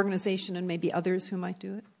by your organization and maybe others who might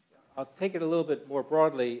do it? I'll take it a little bit more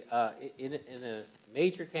broadly. In a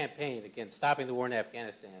major campaign against stopping the war in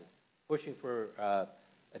Afghanistan, pushing for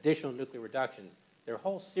additional nuclear reductions, there are a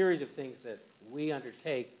whole series of things that we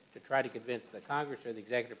undertake to try to convince the Congress or the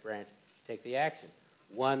executive branch to take the action.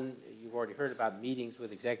 One, you've already heard about meetings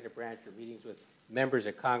with executive branch or meetings with members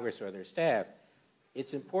of Congress or their staff.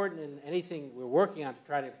 It's important in anything we're working on to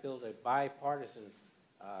try to build a bipartisan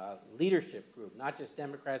leadership group, not just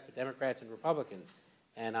Democrats, but Democrats and Republicans.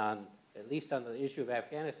 And at least on the issue of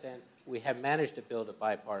Afghanistan, we have managed to build a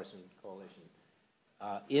bipartisan coalition.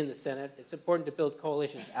 In the Senate, it's important to build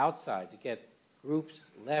coalitions outside to get groups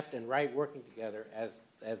left and right working together as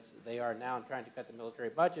they are now in trying to cut the military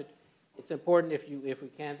budget. It's important, if we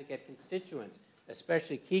can, to get constituents,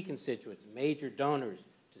 especially key constituents, major donors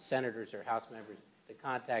to senators or House members, to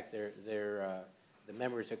contact the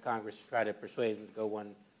members of Congress to try to persuade them to go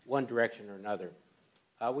one direction or another.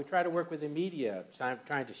 We try to work with the media,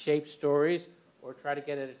 trying to shape stories or try to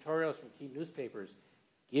get editorials from key newspapers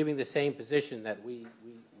giving the same position that we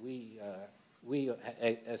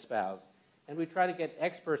espouse. And we try to get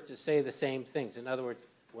experts to say the same things. In other words,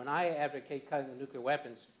 when I advocate cutting the nuclear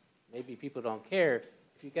weapons, maybe people don't care.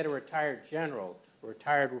 If you get a retired general or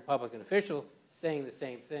retired Republican official saying the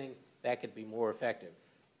same thing, that could be more effective.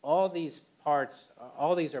 All these are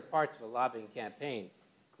parts of a lobbying campaign.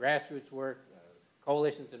 Grassroots work,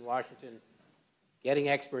 coalitions in Washington, getting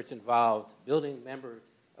experts involved, building member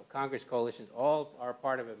of Congress coalitions, all are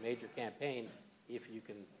part of a major campaign if you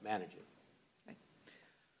can manage it.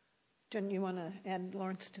 Jen, you want to add,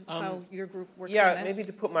 Lawrence, to how your group works on Yeah, that? maybe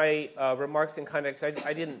to put my remarks in context, I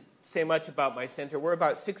didn't say much about my center. We're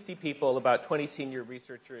about 60 people, about 20 senior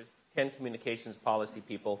researchers, 10 communications policy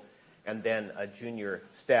people, and then a junior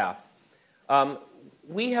staff.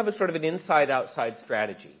 We have a sort of an inside-outside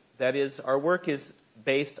strategy. That is, our work is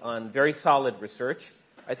based on very solid research.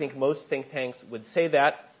 I think most think tanks would say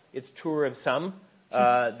that. It's truer of some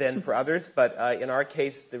than for others, but in our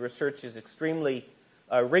case, the research is extremely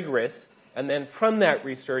rigorous, And then from that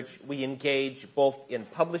research, we engage both in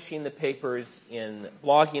publishing the papers, in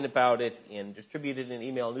blogging about it, in distributing an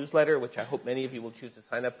email newsletter, which I hope many of you will choose to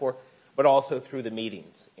sign up for, but also through the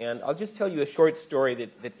meetings. And I'll just tell you a short story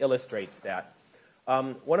that illustrates that.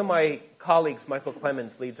 One of my colleagues, Michael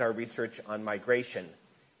Clemens, leads our research on migration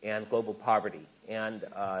and global poverty. And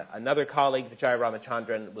another colleague, Vijay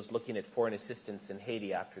Ramachandran, was looking at foreign assistance in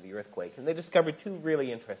Haiti after the earthquake. And they discovered two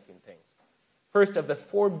really interesting things. First, of the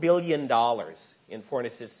 $4 billion in foreign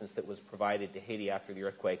assistance that was provided to Haiti after the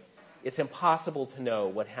earthquake, it's impossible to know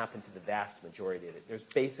what happened to the vast majority of it. There's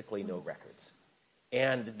basically no records.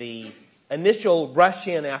 And the initial rush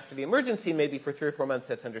in after the emergency, maybe for 3 or 4 months,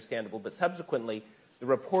 that's understandable, but subsequently, the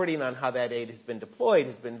reporting on how that aid has been deployed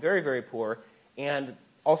has been very, very poor, and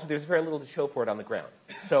also there's very little to show for it on the ground.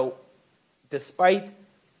 So despite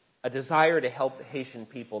a desire to help the Haitian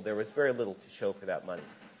people, there was very little to show for that money.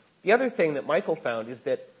 The other thing that Michael found is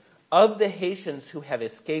that of the Haitians who have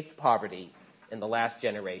escaped poverty in the last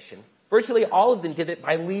generation, virtually all of them did it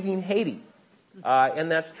by leaving Haiti.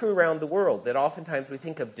 And that's true around the world, that oftentimes we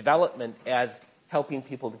think of development as helping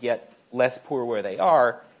people to get less poor where they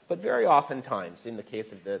are, but very oftentimes, in the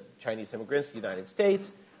case of the Chinese immigrants to the United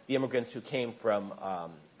States, the immigrants who came from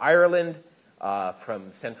Ireland,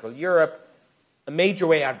 from Central Europe, a major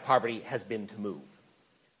way out of poverty has been to move.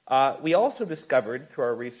 We also discovered through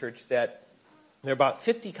our research that there are about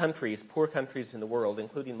 50 countries, poor countries in the world,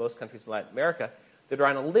 including most countries in Latin America, that are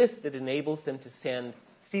on a list that enables them to send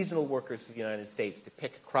seasonal workers to the United States to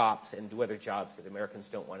pick crops and do other jobs that Americans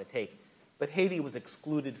don't want to take. But Haiti was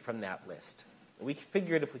excluded from that list. We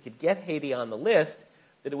figured if we could get Haiti on the list,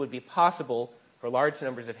 that it would be possible for large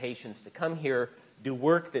numbers of Haitians to come here, do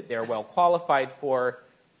work that they're well qualified for,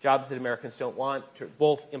 jobs that Americans don't want, to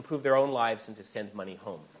both improve their own lives and to send money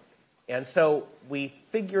home. And so we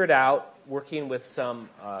figured out, working with some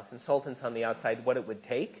consultants on the outside, what it would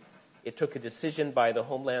take. It took a decision by the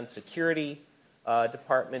Homeland Security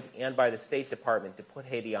Department and by the State Department to put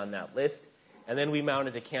Haiti on that list. And then we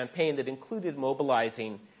mounted a campaign that included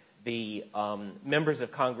mobilizing the members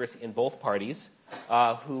of Congress in both parties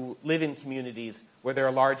who live in communities where there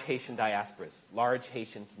are large Haitian diasporas, large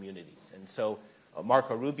Haitian communities. And so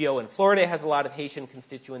Marco Rubio in Florida has a lot of Haitian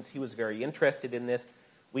constituents. He was very interested in this.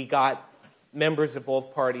 We got members of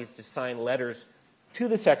both parties to sign letters to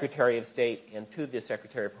the Secretary of State and to the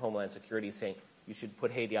Secretary of Homeland Security saying you should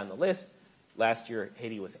put Haiti on the list. Last year,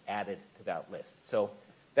 Haiti was added to that list. So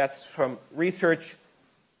that's from research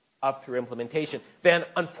up through implementation. Then,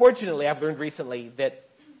 unfortunately, I've learned recently that,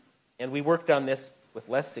 and we worked on this with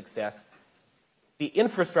less success, the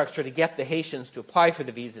infrastructure to get the Haitians to apply for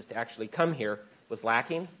the visas to actually come here was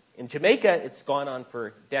lacking. In Jamaica, it's gone on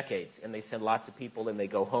for decades, and they send lots of people and they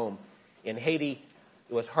go home. In Haiti,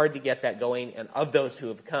 it was hard to get that going, and of those who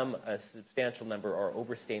have come, a substantial number are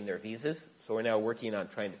overstaying their visas. So we're now working on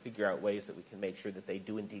trying to figure out ways that we can make sure that they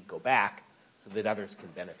do indeed go back so that others can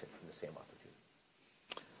benefit from the same opportunity.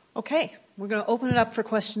 Okay, we're going to open it up for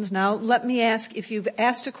questions now. Let me ask, if you've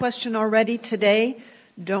asked a question already today,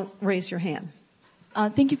 don't raise your hand.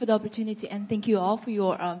 Thank you for the opportunity, and thank you all for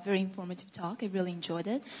your very informative talk. I really enjoyed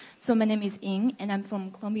it. So my name is Ying, and I'm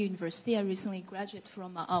from Columbia University. I recently graduated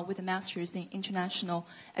from with a master's in international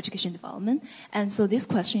education development. And so this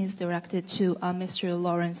question is directed to Mr.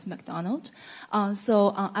 Lawrence MacDonald.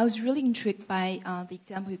 So I was really intrigued by the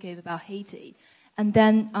example you gave about Haiti. And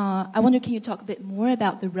then I wonder, can you talk a bit more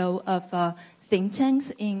about the role of think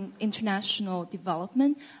tanks in international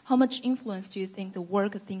development? How much influence do you think the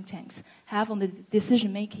work of think tanks have on the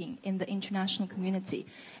decision-making in the international community?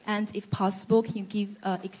 And if possible, can you give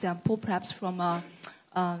an example, perhaps from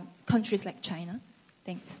countries like China?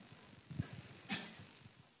 Thanks.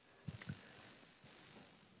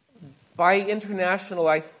 By international,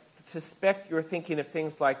 I suspect you're thinking of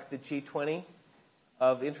things like the G20,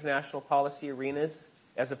 of international policy arenas,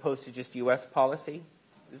 as opposed to just U.S. policy.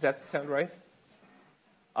 Does that sound right?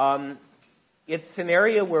 It's an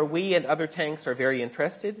area where we and other tanks are very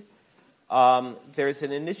interested. There's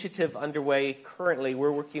an initiative underway currently.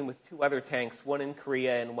 We're working with 2 other tanks, one in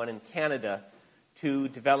Korea and one in Canada, to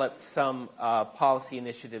develop some policy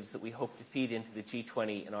initiatives that we hope to feed into the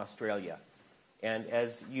G20 in Australia. And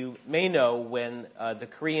as you may know, when the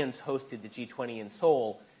Koreans hosted the G20 in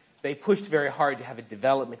Seoul, they pushed very hard to have a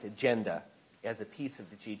development agenda as a piece of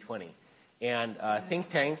the G20. And think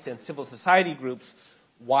tanks and civil society groups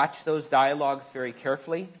watch those dialogues very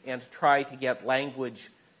carefully and try to get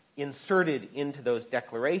language inserted into those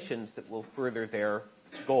declarations that will further their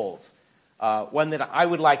goals. One that I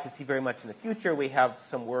would like to see very much in the future, we have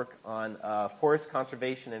some work on forest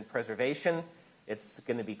conservation and preservation. It's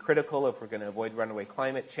going to be critical if we're going to avoid runaway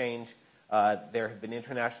climate change. There have been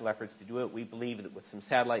international efforts to do it. We believe that with some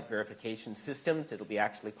satellite verification systems, it'll be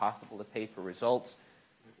actually possible to pay for results.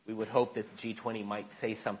 We would hope that the G20 might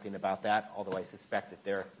say something about that, although I suspect that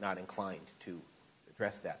they're not inclined to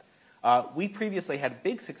address that. We previously had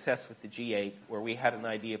big success with the G8, where we had an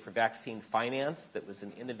idea for vaccine finance that was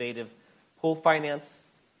an innovative pool finance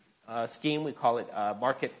scheme. We call it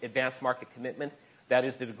advanced market commitment. That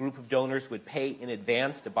is that a group of donors would pay in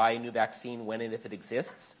advance to buy a new vaccine when and if it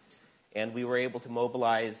exists. And we were able to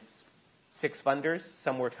mobilize 6 funders.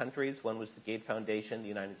 Some were countries. One was the Gates Foundation. The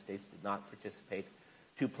United States did not participate,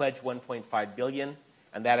 to pledge $1.5 billion.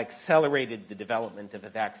 And that accelerated the development of a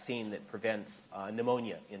vaccine that prevents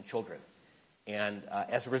pneumonia in children. And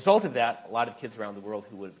as a result of that, a lot of kids around the world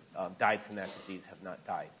who would have died from that disease have not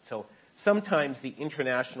died. So sometimes the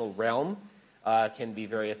international realm can be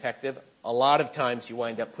very effective. A lot of times you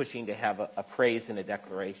wind up pushing to have a phrase in a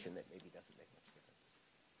declaration that maybe doesn't make much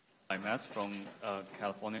difference. I'm Matt from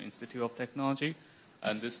California Institute of Technology.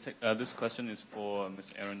 And this question is for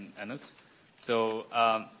Ms. Erin Ennis. So,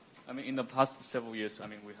 in the past several years,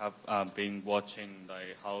 we have been watching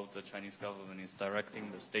how the Chinese government is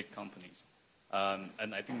directing the state companies.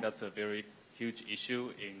 And I think that's a very huge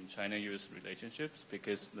issue in China-U.S. relationships,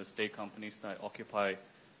 because the state companies that occupy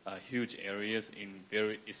huge areas in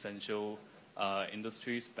very essential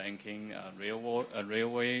industries, banking,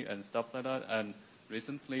 railway, and stuff like that. And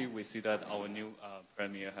recently, we see that our new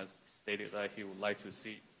premier has stated that he would like to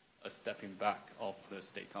see a stepping back of the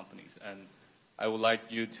state companies. And I would like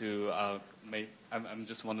you to I'm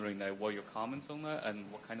just wondering what are your comments on that, and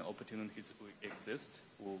what kind of opportunities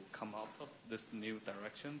will come out of this new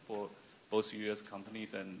direction for both U.S.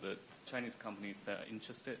 companies and the Chinese companies that are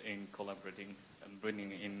interested in collaborating and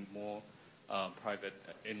bringing in more private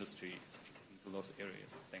industry into those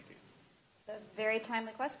areas. Thank you. It's a very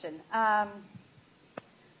timely question.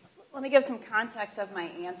 Let me give some context of my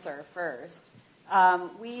answer first.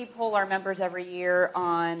 We poll our members every year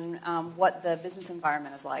on what the business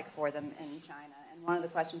environment is like for them in China. And one of the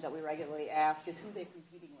questions that we regularly ask is who they're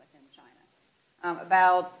competing with in China.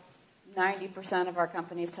 About 90% of our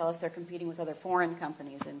companies tell us they're competing with other foreign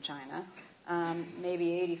companies in China.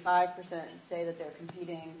 Maybe 85% say that they're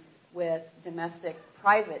competing with domestic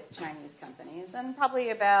private Chinese companies. And probably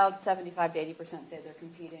about 75 to 80% say they're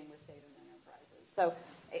competing with state-owned enterprises. So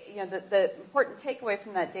the important takeaway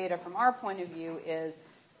from that data from our point of view is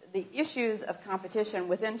the issues of competition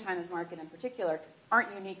within China's market in particular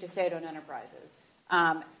aren't unique to state-owned enterprises.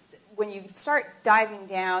 When you start diving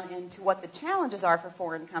down into what the challenges are for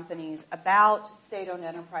foreign companies about state-owned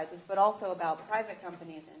enterprises, but also about private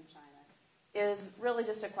companies in China, is really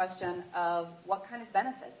just a question of what kind of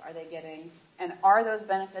benefits are they getting, and are those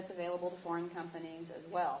benefits available to foreign companies as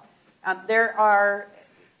well.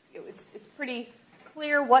 It's pretty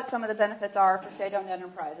clear what some of the benefits are for state-owned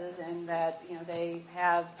enterprises, and that they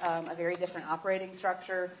have a very different operating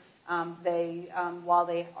structure. While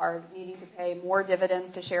they are needing to pay more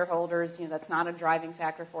dividends to shareholders, that's not a driving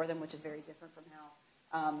factor for them, which is very different from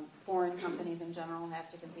how foreign companies in general have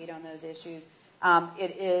to compete on those issues.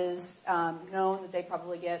 It is known that they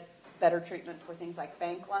probably get better treatment for things like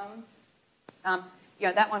bank loans.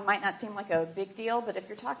 That one might not seem like a big deal, but if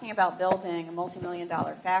you're talking about building a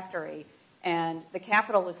multi-million-dollar factory, and the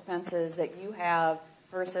capital expenses that you have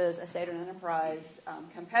versus a state-owned enterprise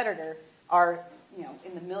competitor are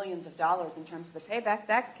in the millions of dollars in terms of the payback,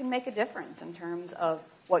 that can make a difference in terms of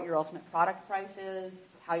what your ultimate product price is,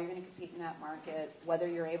 how you're going to compete in that market, whether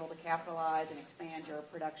you're able to capitalize and expand your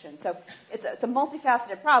production. So it's a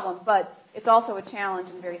multifaceted problem, but it's also a challenge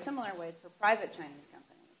in very similar ways for private Chinese companies.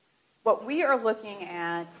 What we are looking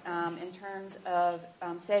at in terms of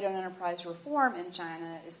state-owned enterprise reform in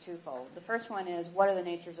China is twofold. The first one is, what are the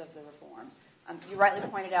natures of the reforms? You rightly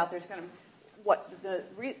pointed out what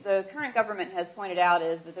the current government has pointed out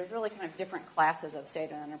is that there's really kind of different classes of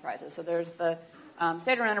state-owned enterprises. So there's the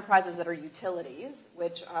state-owned enterprises that are utilities,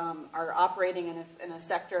 which are operating in a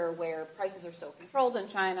sector where prices are still controlled in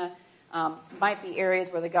China, might be areas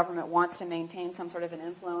where the government wants to maintain some sort of an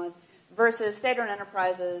influence, versus state-owned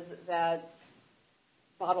enterprises that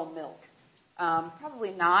bottle milk.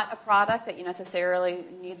 Probably not a product that you necessarily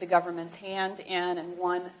need the government's hand in, and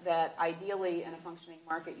one that ideally in a functioning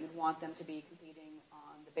market you'd want them to be competing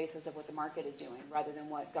on the basis of what the market is doing rather than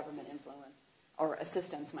what government influence or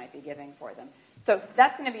assistance might be giving for them. So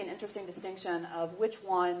that's going to be an interesting distinction of which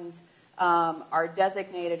ones are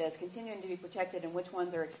designated as continuing to be protected and which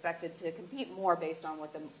ones are expected to compete more based on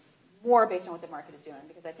what the market is doing,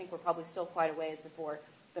 because I think we're probably still quite a ways before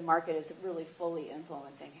the market is really fully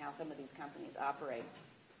influencing how some of these companies operate.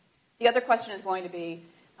 The other question is going to be,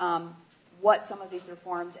 what some of these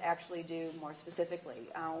reforms actually do more specifically.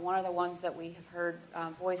 One of the ones that we have heard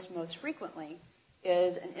voiced most frequently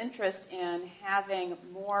is an interest in having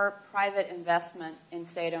more private investment in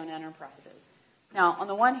state-owned enterprises. Now, on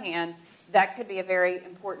the one hand, that could be a very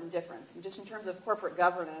important difference. Just in terms of corporate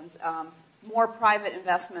governance, more private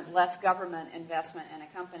investment, less government investment in a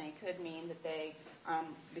company could mean that they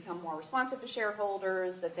become more responsive to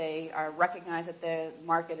shareholders, that they recognize that the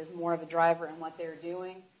market is more of a driver in what they're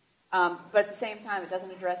doing. But at the same time, it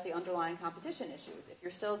doesn't address the underlying competition issues. If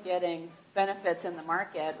you're still getting benefits in the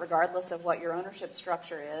market, regardless of what your ownership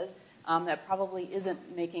structure is, that probably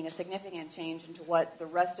isn't making a significant change into what the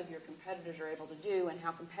rest of your competitors are able to do and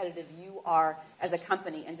how competitive you are as a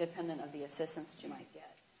company, independent of the assistance that you might get.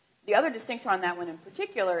 The other distinction on that one in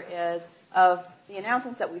particular is of the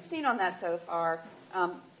announcements that we've seen on that so far,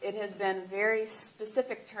 it has been very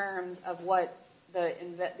specific terms of what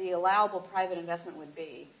the allowable private investment would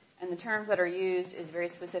be. And the terms that are used is very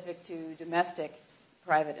specific to domestic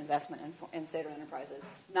private investment in state-owned enterprises,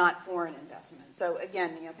 not foreign investment. So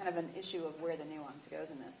again, kind of an issue of where the nuance goes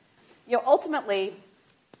in this. Ultimately,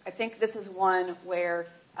 I think this is one where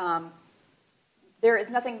there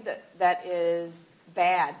is nothing that is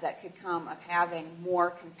bad that could come of having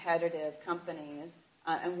more competitive companies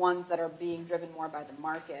and ones that are being driven more by the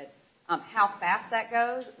market. How fast that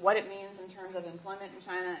goes, what it means in terms of employment in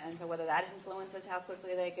China, and so whether that influences how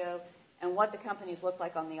quickly they go, and what the companies look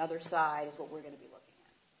like on the other side is what we're going to be looking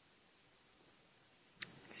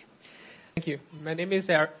at. Thank you. My name is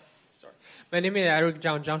Eric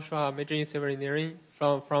Zhang Joshua, major in civil engineering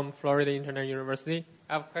from Florida International University.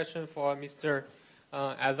 I have a question for Mr.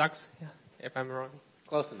 Isaacs, if I'm wrong.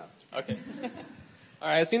 Close enough. Okay. All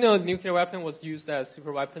right. As you know, nuclear weapon was used as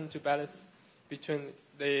super weapon to balance between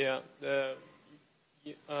the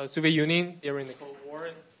Soviet Union during the Cold War,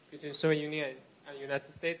 between Soviet Union and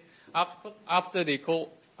United States. After the Cold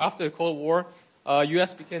War,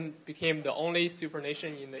 U.S. became the only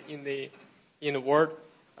supernation in the world.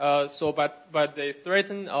 But the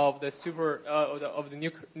threat of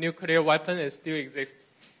the nuclear weapon is still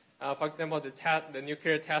exists. For example, the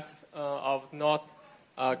nuclear test of North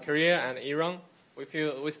Korea and Iran,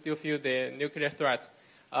 we still feel the nuclear threat.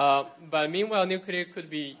 But meanwhile, nuclear could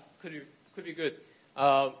be good.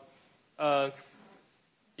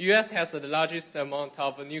 U.S. has the largest amount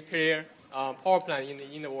of nuclear power plant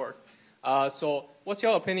in the world. So, what's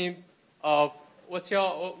your opinion of what's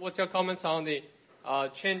your comments on the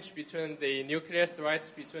change between the nuclear threat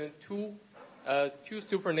between two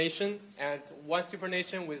supernation and one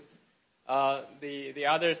supernation with the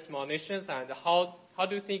other small nations, and how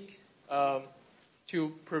do you think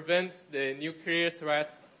to prevent the nuclear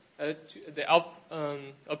threat, the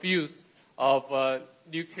abuse of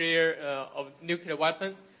nuclear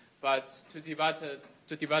weapon, but to develop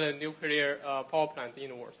a nuclear power plant in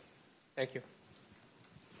the world? Thank you.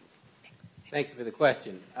 Thank you for the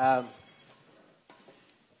question.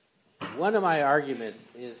 One of my arguments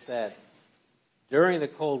is that during the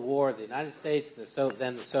Cold War, the United States,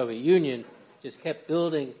 then the Soviet Union, just kept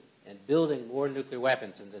building and building more nuclear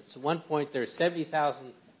weapons. And at one point, there are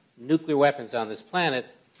 70,000 nuclear weapons on this planet,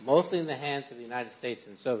 mostly in the hands of the United States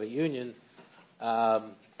and Soviet Union.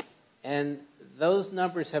 And those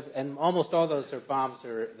numbers and almost all those are bombs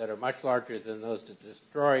that are much larger than those that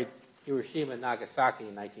destroyed Hiroshima and Nagasaki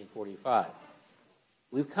in 1945.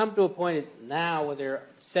 We've come to a point now where there are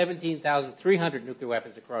 17,300 nuclear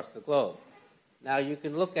weapons across the globe. Now, you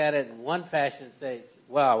can look at it in one fashion and say,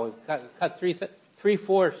 well, we've cut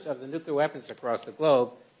three-fourths of the nuclear weapons across the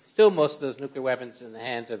globe. Still, most of those nuclear weapons in the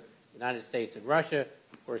hands of the United States and Russia.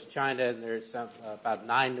 Of course, China, and there's about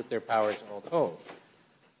 9 nuclear powers all told.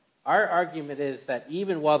 Our argument is that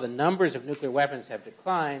even while the numbers of nuclear weapons have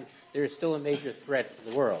declined, there is still a major threat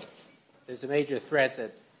to the world. There's a major threat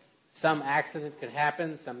that some accident could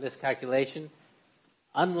happen, some miscalculation,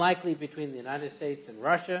 unlikely between the United States and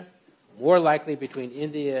Russia, more likely between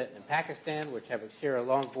India and Pakistan, which share a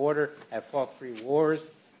long border, have fought 3 wars,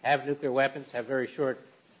 have nuclear weapons, have very short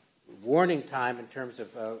warning time in terms of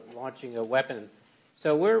launching a weapon.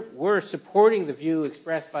 So we're supporting the view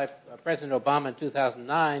expressed by President Obama in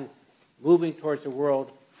 2009, moving towards a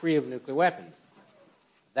world free of nuclear weapons.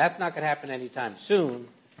 That's not going to happen anytime soon,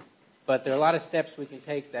 but there are a lot of steps we can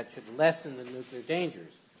take that should lessen the nuclear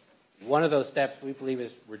dangers. One of those steps, we believe,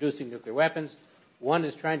 is reducing nuclear weapons. One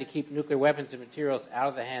is trying to keep nuclear weapons and materials out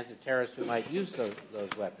of the hands of terrorists who might use those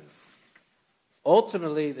weapons.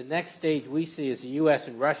 Ultimately, the next stage we see is the U.S.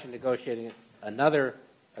 and Russia negotiating another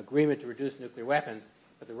agreement to reduce nuclear weapons.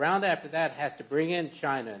 But the round after that has to bring in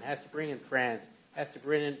China, and has to bring in France, has to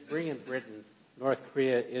bring in Britain, North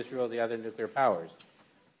Korea, Israel, the other nuclear powers.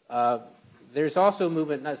 there's also a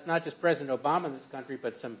movement, it's not just President Obama in this country,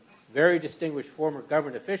 but some very distinguished former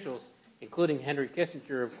government officials, including Henry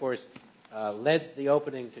Kissinger, of course, led the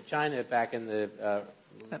opening to China back in the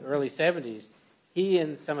early 70s. He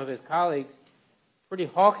and some of his colleagues, pretty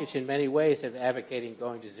hawkish in many ways, have advocating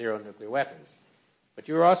going to zero nuclear weapons. But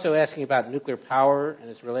you were also asking about nuclear power and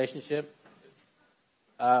its relationship.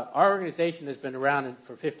 Our organization has been around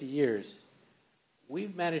for 50 years.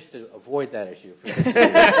 We've managed to avoid that issue for 50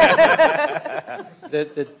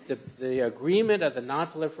 years. The agreement of the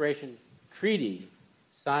Non-Proliferation Treaty,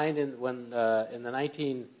 signed in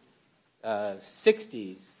the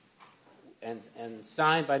 1960s and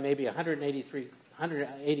signed by maybe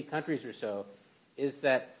 180 countries or so, is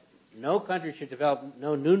that no new country should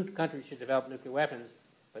develop nuclear weapons,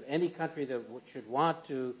 but any country that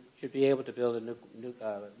should be able to build a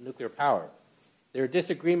nuclear power. There are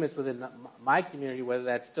disagreements within my community whether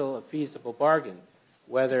that's still a feasible bargain,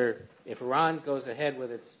 whether if Iran goes ahead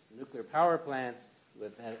with its nuclear power plants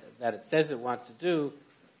that it says it wants to do,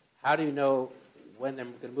 how do you know when they're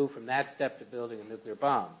going to move from that step to building a nuclear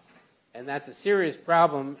bomb? And that's a serious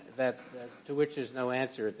problem to which there's no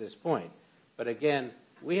answer at this point. But again,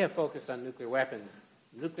 we have focused on nuclear weapons.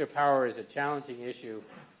 Nuclear power is a challenging issue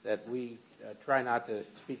that we try not to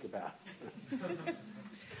speak about.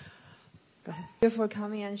 Thank you for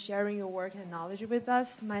coming and sharing your work and knowledge with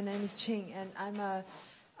us. My name is Ching, and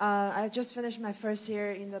I just finished my first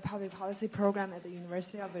year in the public policy program at the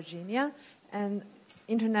University of Virginia, and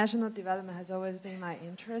international development has always been my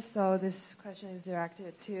interest, so this question is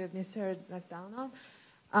directed to Mr. MacDonald.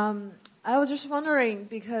 I was just wondering,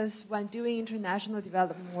 because when doing international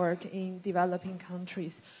development work in developing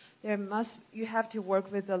countries, you have to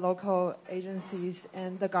work with the local agencies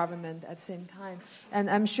and the government at the same time. And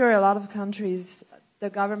I'm sure a lot of countries,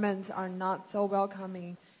 the governments are not so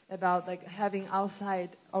welcoming about having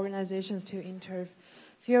outside organizations to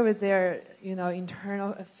interfere with their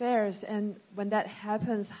internal affairs. And when that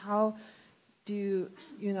happens, how do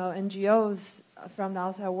NGOs from the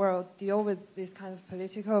outside world deal with these kind of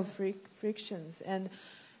political frictions? And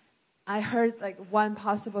I heard one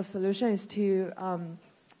possible solution is to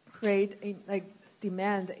create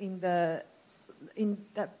demand in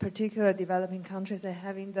that particular developing countries and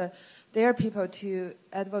having their people to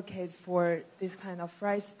advocate for this kind of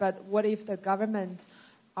rights. But what if the government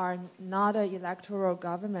are not an electoral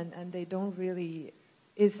government and they don't really,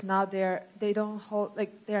 they are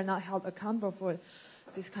not held accountable for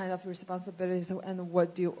this kind of responsibilities, and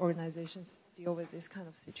what do organizations deal with this kind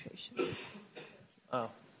of situation? Oh.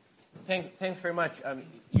 Thanks very much.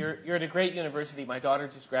 You're at a great university. My daughter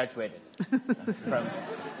just graduated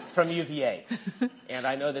from UVA, and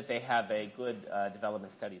I know that they have a good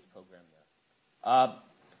development studies program there.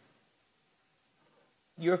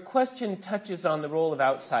 Your question touches on the role of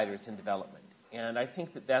outsiders in development, and I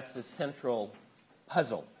think that that's the central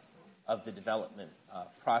puzzle of the development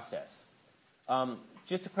process.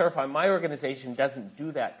 Just to clarify, my organization doesn't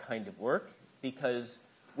do that kind of work because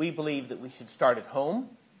we believe that we should start at home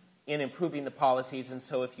in improving the policies. And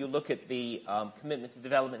so if you look at the Commitment to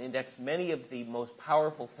Development Index, many of the most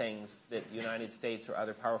powerful things that the United States or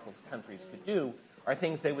other powerful countries could do are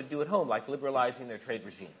things they would do at home, like liberalizing their trade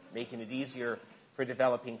regime, making it easier for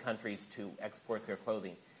developing countries to export their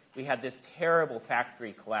clothing. We had this terrible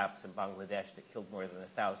factory collapse in Bangladesh that killed more than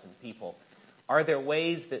 1,000 people. Are there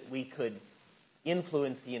ways that we could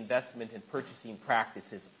influence the investment and purchasing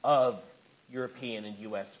practices of European and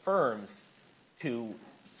U.S. firms to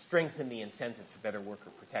strengthen the incentives for better worker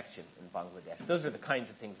protection in Bangladesh? Those are the kinds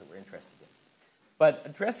of things that we're interested in. But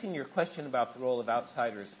addressing your question about the role of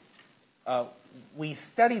outsiders, we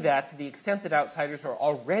study that to the extent that outsiders are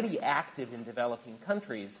already active in developing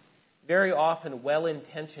countries. Very often,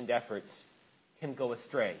 well-intentioned efforts can go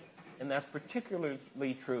astray. And that's particularly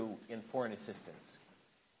true in foreign assistance.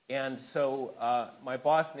 And so my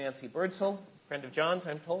boss, Nancy Birdsall, friend of John's,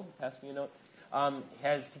 I'm told, passed me a note,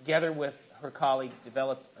 has, together with her colleagues,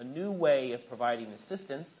 developed a new way of providing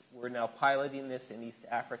assistance. We're now piloting this in East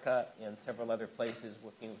Africa and several other places,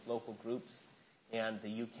 working with local groups and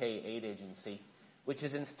the UK aid agency, which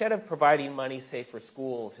is, instead of providing money, say, for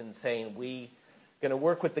schools and saying, we're going to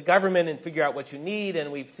work with the government and figure out what you need,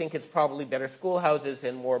 and we think it's probably better schoolhouses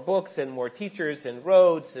and more books and more teachers and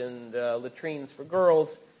roads and latrines for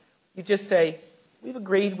girls, you just say, we've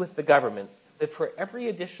agreed with the government that for every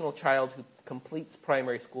additional child who completes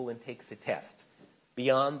primary school and takes a test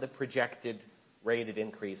beyond the projected rate of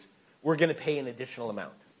increase, we're going to pay an additional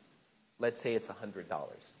amount. Let's say it's $100.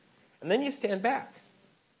 And then you stand back,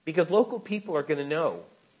 because local people are going to know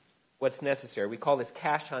what's necessary. We call this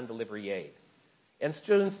cash-on-delivery aid. And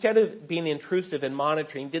so instead of being intrusive and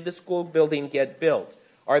monitoring, did the school building get built?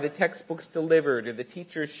 Are the textbooks delivered? Are the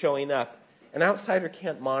teachers showing up? An outsider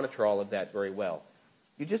can't monitor all of that very well.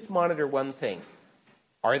 You just monitor one thing.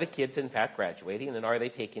 Are the kids, in fact, graduating, and are they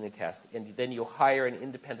taking a test? And then you hire an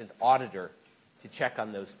independent auditor to check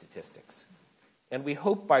on those statistics. And we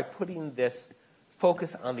hope by putting this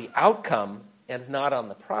focus on the outcome and not on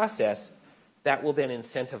the process, that will then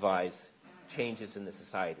incentivize changes in the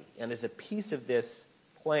society. And as a piece of this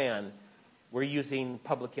plan, we're using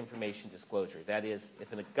public information disclosure. That is,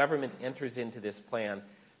 if a government enters into this plan,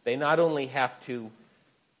 they not only have to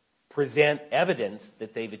present evidence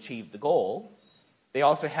that they've achieved the goal, they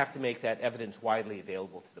also have to make that evidence widely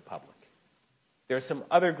available to the public. There's some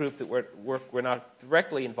other group that we're not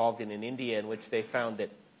directly involved in India, in which they found that,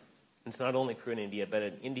 it's not only true in India, but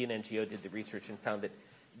an Indian NGO did the research and found that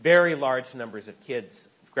very large numbers of kids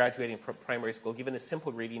graduating from primary school, given a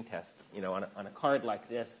simple reading test, on a card like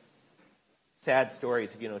this, sad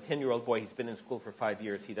stories of, a 10-year-old boy, he's been in school for 5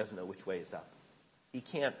 years, he doesn't know which way is up. He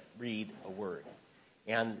can't read a word.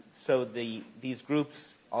 And so these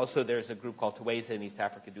groups, also there's a group called Tuweza in East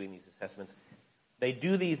Africa doing these assessments. They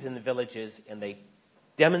do these in the villages, and they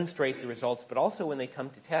demonstrate the results, but also when they come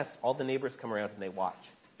to test, all the neighbors come around and they watch,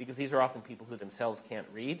 because these are often people who themselves can't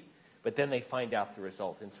read, but then they find out the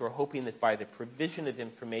result. And so we're hoping that by the provision of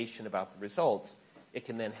information about the results, it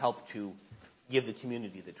can then help to give the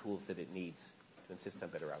community the tools that it needs to insist on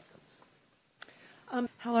better outcomes.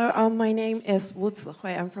 Hello, my name is Wu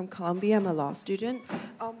Zihui. I'm from Columbia. I'm a law student.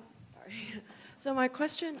 So my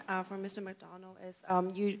question for Mr. MacDonald is,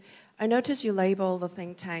 I noticed you label the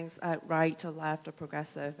think tanks right or left or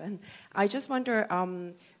progressive, and I just wonder,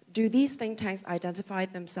 do these think tanks identify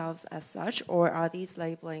themselves as such, or are these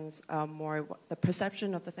labelings more the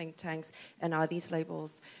perception of the think tanks, and are these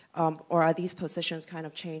labels, or are these positions kind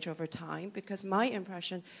of change over time? Because my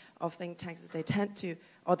impression of think tanks is they tend to,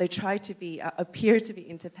 or they try to be, appear to be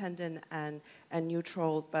independent and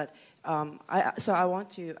neutral, but so I want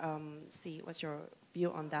to see what's your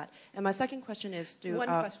view on that. And my second question is, One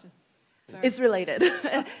question. Sorry. It's related.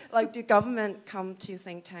 Like, do government come to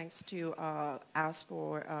think tanks to ask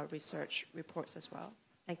for research reports as well?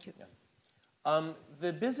 Thank you. Yeah.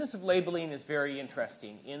 The business of labeling is very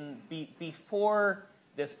interesting. Before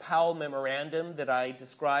this Powell memorandum that I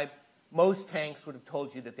described, most tanks would have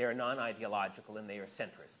told you that they are non-ideological and they are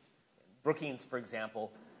centrist. Brookings, for example,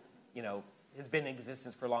 has been in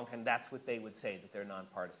existence for a long time. That's what they would say, that they're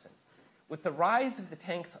nonpartisan. With the rise of the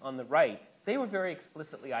tanks on the right, they were very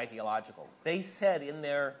explicitly ideological. They said in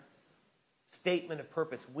their statement of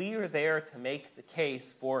purpose, we are there to make the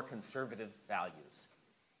case for conservative values.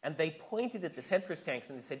 And they pointed at the centrist tanks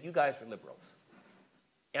and they said, you guys are liberals.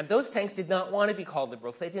 And those tanks did not want to be called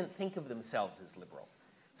liberals. They didn't think of themselves as liberal.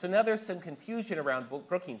 So now there's some confusion around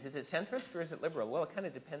Brookings. Is it centrist or is it liberal? Well, it kind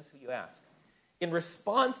of depends who you ask. In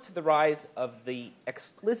response to the rise of the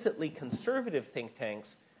explicitly conservative think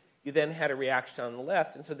tanks, you then had a reaction on the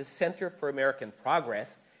left. And so the Center for American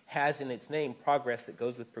Progress has in its name progress that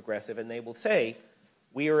goes with progressive, and they will say,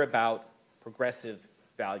 we are about progressive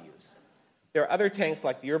values. There are other tanks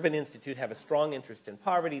like the Urban Institute have a strong interest in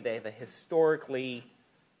poverty. They have a historically,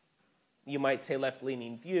 you might say,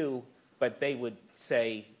 left-leaning view, but they would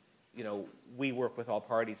say, we work with all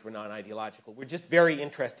parties, we're non-ideological. We're just very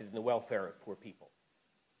interested in the welfare of poor people.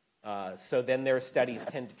 So then their studies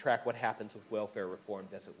tend to track what happens with welfare reform.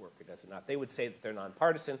 Does it work or does it not? They would say that they're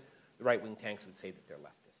nonpartisan. The right-wing tanks would say that they're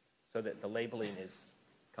leftist. So that the labeling is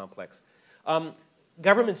complex.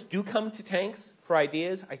 Governments do come to tanks for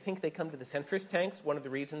ideas. I think they come to the centrist tanks. One of the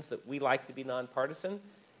reasons that we like to be nonpartisan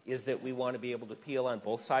is that we want to be able to appeal on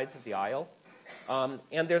both sides of the aisle.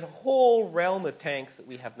 And there's a whole realm of tanks that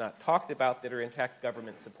we have not talked about that are, in fact,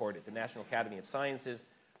 government-supported. The National Academy of Sciences,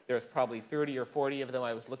 there's probably 30 or 40 of them.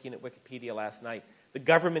 I was looking at Wikipedia last night. The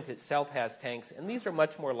government itself has tanks, and these are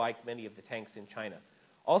much more like many of the tanks in China.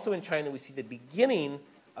 Also in China, we see the beginning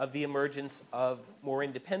of the emergence of more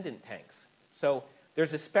independent tanks. So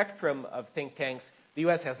there's a spectrum of think tanks. The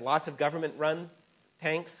U.S. has lots of government-run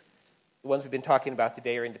tanks. The ones we've been talking about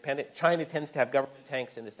today are independent. China tends to have government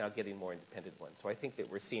tanks and is now getting more independent ones. So I think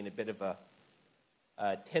that we're seeing a bit of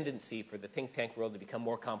a tendency for the think tank world to become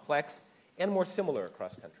more complex and more similar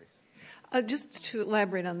across countries. Just to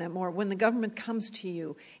elaborate on that more, when the government comes to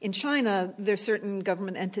you, in China, there are certain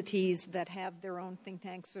government entities that have their own think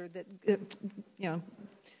tanks, or that,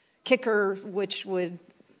 Kicker, which would,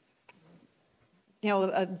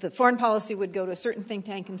 the foreign policy would go to a certain think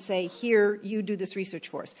tank and say, here, you do this research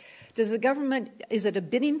for us. Does the government, is it a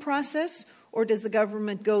bidding process, or does the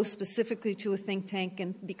government go specifically to a think tank,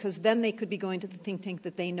 and because then they could be going to the think tank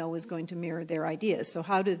that they know is going to mirror their ideas? So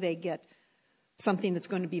how do they get something that's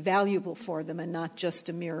going to be valuable for them and not just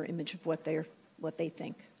a mirror image of what they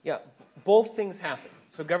think? Yeah, both things happen.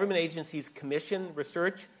 So government agencies commission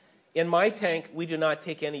research. In my tank, we do not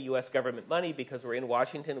take any U.S. government money because we're in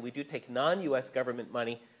Washington. We do take non-U.S. government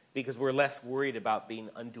money because we're less worried about being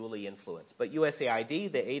unduly influenced. But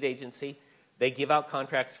USAID, the aid agency, they give out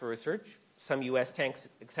contracts for research. Some U.S. tanks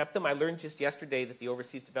accept them. I learned just yesterday that the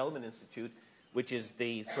Overseas Development Institute, which is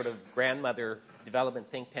the sort of grandmother development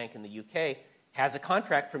think tank in the UK, has a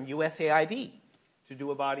contract from USAID to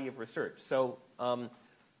do a body of research. So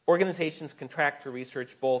organizations contract for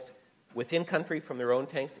research both within country from their own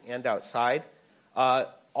tanks and outside.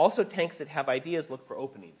 Also, tanks that have ideas look for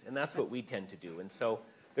openings, and that's what we tend to do. And so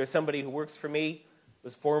there's somebody who works for me,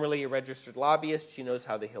 was formerly a registered lobbyist. She knows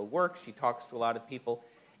how the Hill works. She talks to a lot of people.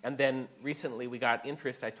 And then recently we got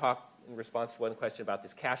interest. I talked in response to one question about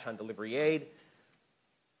this cash on delivery aid.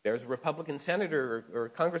 There's a Republican senator or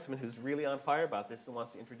congressman who's really on fire about this and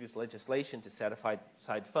wants to introduce legislation to set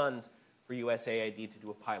aside funds for USAID to do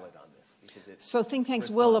a pilot on this. Because so think tanks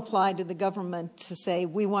will apply to the government to say,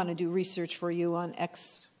 we want to do research for you on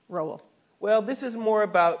X role. Well, this is more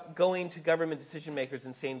about going to government decision makers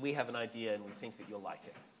and saying, we have an idea and we think that you'll like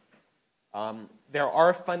it. There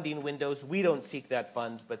are funding windows. We don't seek that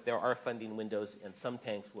funds, but there are funding windows, and some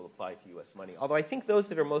tanks will apply to U.S. money. Although I think those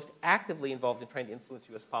that are most actively involved in trying to influence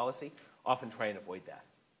U.S. policy often try and avoid that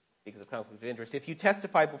because of conflict of interest. If you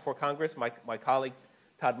testify before Congress, my colleague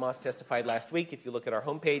Todd Moss testified last week. If you look at our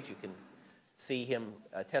homepage, you can see him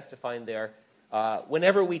testifying there.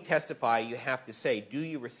 Whenever we testify, you have to say, do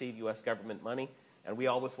you receive U.S. government money? And we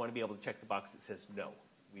always want to be able to check the box that says, no,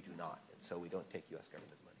 we do not. And so we don't take U.S.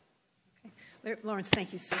 government money. Okay. Lawrence,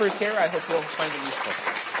 thank you so much. First here, I hope you'll find it useful.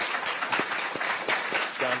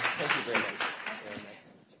 John, thank you very much.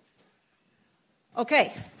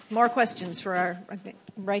 Okay, more questions for our,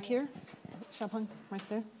 right here. Shapang, right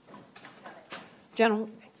there.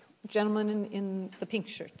 Gentleman in the pink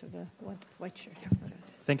shirt, the white shirt.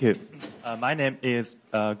 Thank you. My name is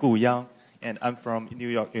Gu Yang, and I'm from New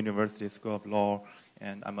York University School of Law,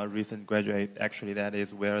 and I'm a recent graduate. Actually, that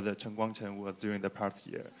is where the Chen Guangchen was during the past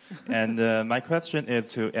year. And my question is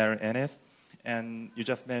to Erin Ennis. And you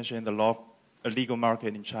just mentioned the legal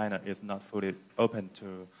market in China is not fully open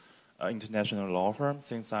to international law firms.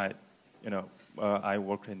 Since I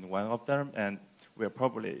worked in one of them, and we'll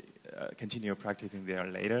probably continue practicing there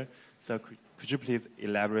later. So could you please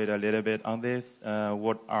elaborate a little bit on this?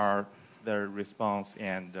 What are the response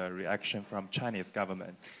and reaction from Chinese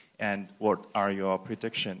government? And what are your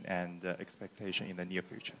prediction and expectation in the near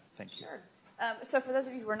future? Thank you. Sure. So for those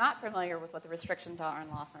of you who are not familiar with what the restrictions are on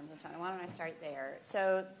law firms in China, why don't I start there?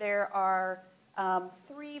 So there are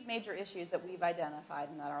three major issues that we've identified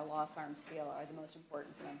and that our law firms feel are the most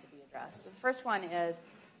important for them to be addressed. So the first one is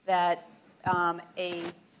that a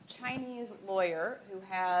Chinese lawyer who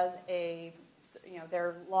has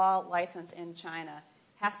their law license in China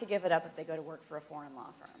has to give it up if they go to work for a foreign law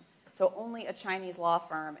firm. So only a Chinese law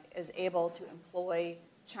firm is able to employ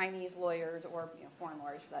Chinese lawyers or foreign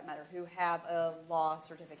lawyers, for that matter, who have a law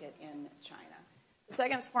certificate in China. The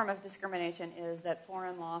second form of discrimination is that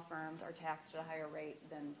foreign law firms are taxed at a higher rate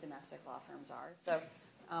than domestic law firms are. So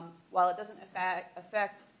while it doesn't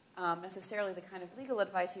affect necessarily the kind of legal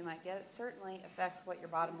advice you might get, it certainly affects what your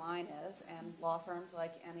bottom line is, and law firms,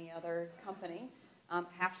 like any other company,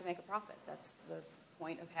 have to make a profit. That's the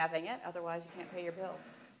point of having it. Otherwise, you can't pay your bills.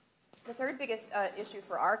 The third biggest issue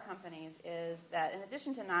for our companies is that in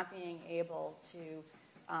addition to not being able to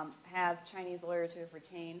have Chinese lawyers who have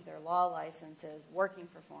retained their law licenses working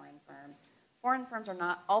for foreign firms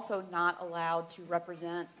are also not allowed to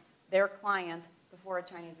represent their clients before a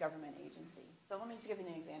Chinese government agency. So let me just give you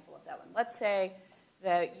an example of that one. Let's say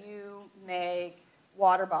that you make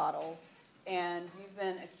water bottles and you've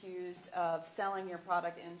been accused of selling your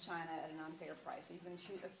product in China at an unfair price. You've been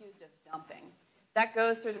accused of dumping. That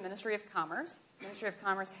goes through the Ministry of Commerce. The Ministry of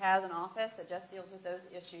Commerce has an office that just deals with those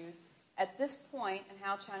issues. At this point, and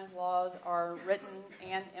how China's laws are written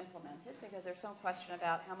and implemented, because there's some question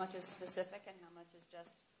about how much is specific and how much is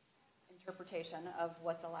just interpretation of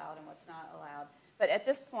what's allowed and what's not allowed. But at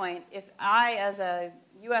this point, if I, as a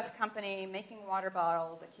U.S. company making water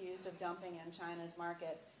bottles accused of dumping in China's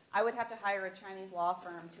market, I would have to hire a Chinese law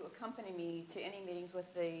firm to accompany me to any meetings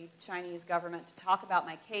with the Chinese government to talk about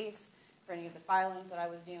my case, for any of the filings that I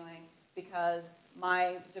was doing, because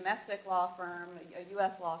my domestic law firm, a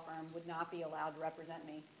U.S. law firm, would not be allowed to represent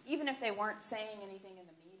me. Even if they weren't saying anything in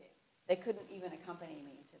the meeting, they couldn't even accompany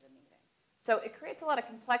me to the meeting. So it creates a lot of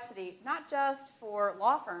complexity, not just for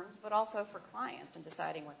law firms, but also for clients in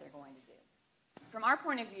deciding what they're going to do. From our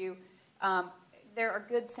point of view, there are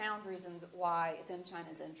good, sound reasons why it's in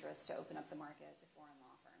China's interest to open up the market to foreign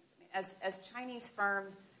law firms. I mean, as Chinese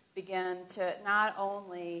firms begin to not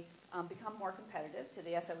only become more competitive, to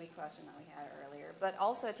the SOE question that we had earlier, but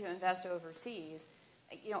also to invest overseas,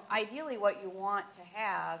 ideally what you want to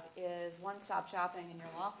have is one-stop shopping in your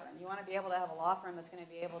law firm. You want to be able to have a law firm that's going to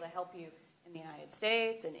be able to help you in the United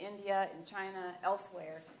States, in India, in China,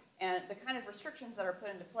 elsewhere. And the kind of restrictions that are put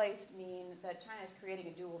into place mean that China is creating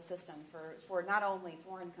a dual system for not only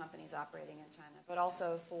foreign companies operating in China, but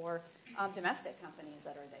also for domestic companies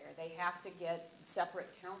that are there. They have to get separate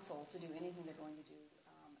counsel to do anything they're going to do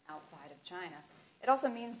outside of China. It also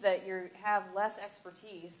means that you have less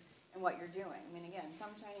expertise in what you're doing. I mean, again, some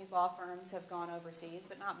Chinese law firms have gone overseas,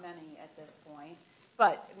 but not many at this point.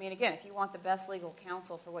 But, I mean, again, if you want the best legal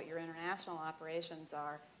counsel for what your international operations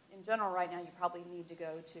are, in general, right now, you probably need to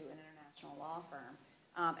go to an international law firm.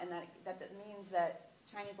 And that means that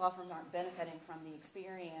Chinese law firms aren't benefiting from the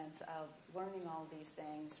experience of learning all of these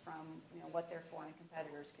things from what their foreign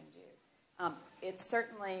competitors can do. It's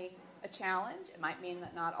certainly a challenge. It might mean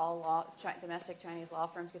that not all domestic Chinese law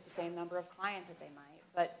firms get the same number of clients that they might.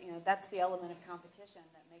 But that's the element of competition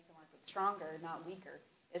that makes a market stronger, not weaker,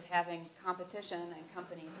 is having competition and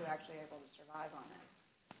companies who are actually able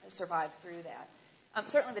to survive through that.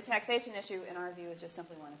 Certainly the taxation issue, in our view, is just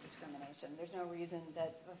simply one of discrimination. There's no reason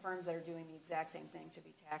that the firms that are doing the exact same thing should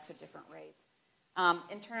be taxed at different rates.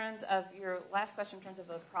 In terms of your last question, in terms of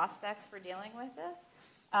the prospects for dealing with this,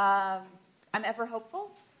 I'm ever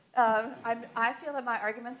hopeful. I feel that my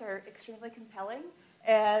arguments are extremely compelling,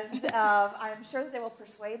 and I'm sure that they will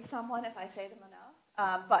persuade someone if I say them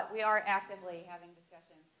enough. But we are actively having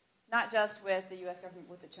discussions, not just with the U.S. government,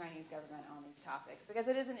 with the Chinese government on these topics, because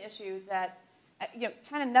it is an issue that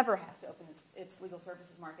China never has to open its legal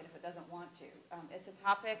services market if it doesn't want to. It's a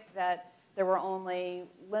topic that there were only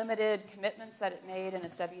limited commitments that it made in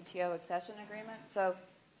its WTO accession agreement, so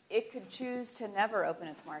it could choose to never open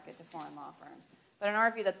its market to foreign law firms. But in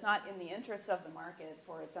our view, that's not in the interests of the market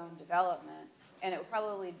for its own development, and it would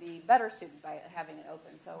probably be better suited by having it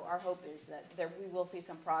open. So our hope is that we will see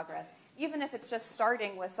some progress, even if it's just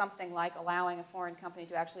starting with something like allowing a foreign company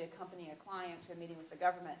to actually accompany a client to a meeting with the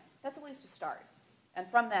government. That's at least a start. And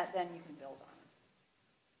from that, then you can build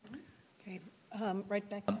on it. Okay, right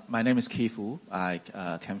back. My name is Keith Wu. I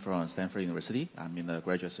came from Stanford University. I'm in the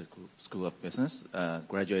Graduate School of Business,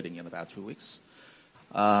 graduating in about 2 weeks.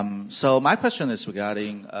 So my question is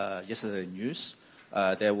regarding yesterday's news.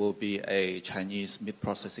 There will be a Chinese meat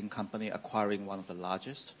processing company acquiring one of the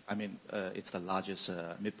largest. It's the largest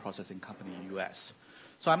meat processing company in the U.S.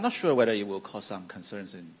 So I'm not sure whether it will cause some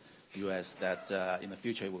concerns in the U.S. that in the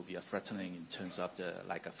future it will be a threatening in terms of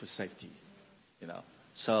a food safety,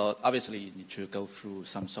 So obviously you need to go through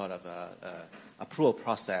some sort of approval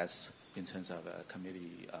process in terms of a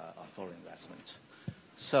committee of foreign investment.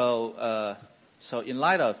 So in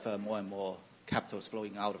light of more and more capitals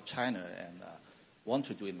flowing out of China and want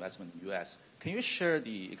to do investment in the U.S., can you share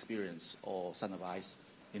the experience or some advice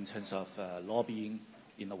in terms of lobbying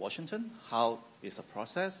in Washington? How is the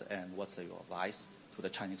process, and what's your advice to the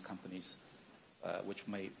Chinese companies which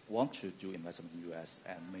may want to do investment in the U.S.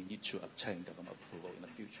 and may need to obtain government approval in the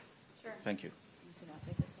future? Sure. Thank you. So now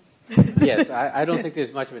take this one. Yes, I don't think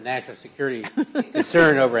there's much of a national security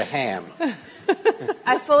concern over ham.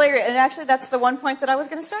 I fully agree. And actually, that's the one point that I was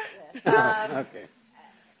going to start with. Okay.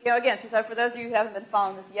 Again, so for those of you who haven't been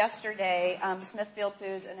following this, yesterday, Smithfield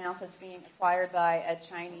Foods announced it's being acquired by a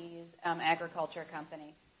Chinese agriculture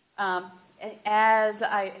company. And as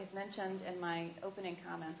I had mentioned in my opening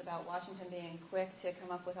comments about Washington being quick to come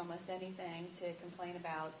up with almost anything to complain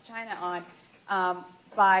about China on,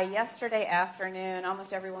 by yesterday afternoon,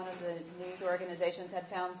 almost every one of the news organizations had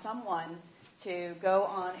found someone to go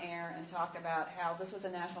on air and talk about how this was a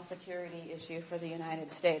national security issue for the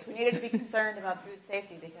United States. We needed to be concerned about food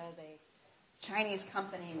safety because a Chinese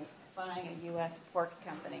company was buying a U.S. pork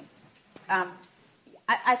company.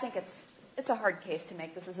 I think it's a hard case to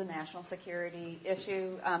make this as a national security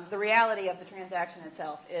issue. The reality of the transaction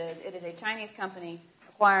itself is it is a Chinese company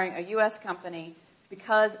acquiring a U.S. company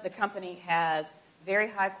because the company has very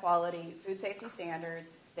high quality food safety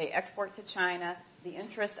standards. They export to China. The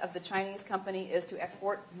interest of the Chinese company is to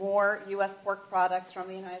export more U.S. pork products from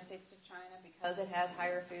the United States to China because it has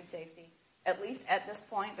higher food safety. At least at this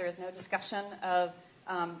point, there is no discussion of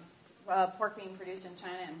pork being produced in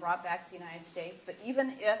China and brought back to the United States. But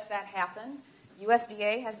even if that happened,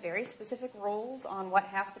 USDA has very specific rules on what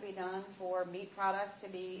has to be done for meat products to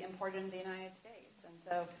be imported into the United States. And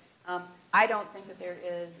so I don't think that there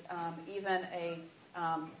is even a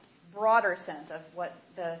broader sense of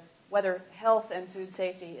whether health and food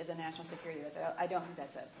safety is a national security risk. I don't think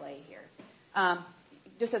that's at play here.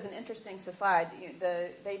 Just as an interesting aside,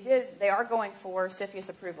 they are going for CFIUS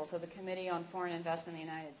approval, so the Committee on Foreign Investment in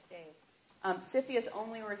the United States. CFIUS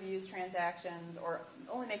only reviews transactions or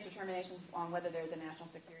only makes determinations on whether there's a national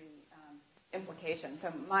security implication.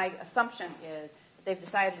 So my assumption is that they've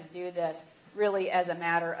decided to do this really as a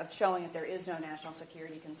matter of showing that there is no national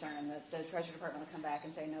security concern, that the Treasury Department will come back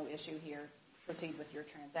and say no issue here, proceed with your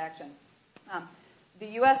transaction. The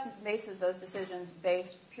U.S. bases those decisions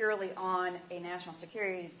based purely on a national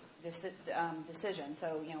security decision.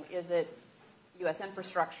 So, is it U.S.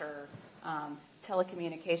 infrastructure,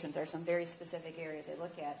 telecommunications? There are some very specific areas they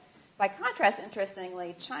look at. By contrast,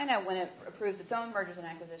 interestingly, China, when it approves its own mergers and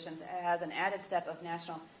acquisitions, has an added step of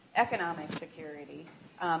national economic security.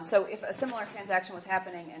 So if a similar transaction was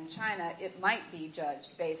happening in China, it might be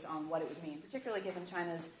judged based on what it would mean, particularly given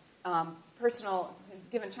China's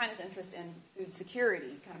interest in food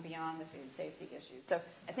security, kind of beyond the food safety issue. So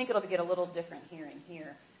I think it'll get a little different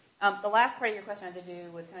here. The last part of your question had to do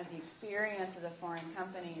with kind of the experience of the foreign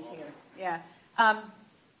companies here. Yeah.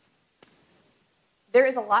 There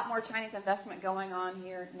is a lot more Chinese investment going on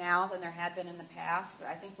here now than there had been in the past, but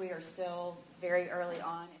I think we are still very early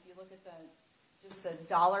on. If you look at just the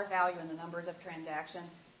dollar value and the numbers of transactions,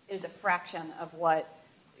 it is a fraction of what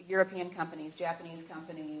European companies, Japanese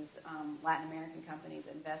companies, Latin American companies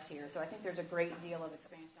invest here. So I think there's a great deal of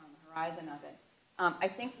expansion on the horizon of it. I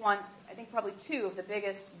think probably two of the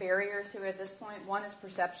biggest barriers to it at this point. One is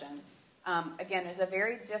perception. Again, there's a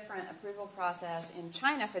very different approval process in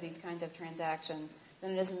China for these kinds of transactions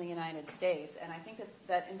than it is in the United States. And I think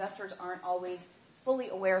that investors aren't always fully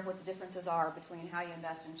aware of what the differences are between how you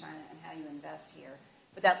invest in China and how you invest here.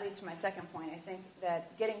 But that leads to my second point. I think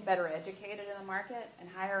that getting better educated in the market and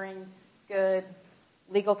hiring good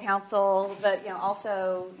legal counsel, but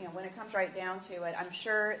also when it comes right down to it, I'm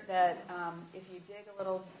sure that if you dig a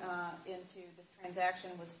little into this transaction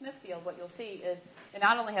with Smithfield, what you'll see is they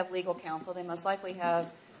not only have legal counsel, they most likely have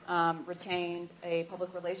retained a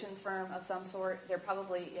public relations firm of some sort. There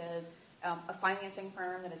probably is a financing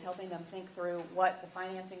firm that is helping them think through what the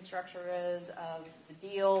financing structure is of the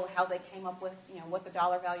deal, how they came up with what the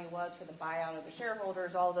dollar value was for the buyout of the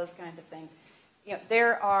shareholders, all those kinds of things.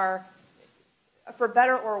 There are, for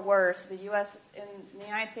better or worse, in the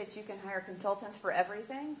United States, you can hire consultants for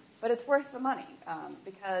everything, but it's worth the money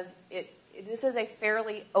because this is a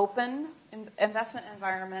fairly open investment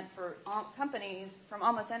environment for companies from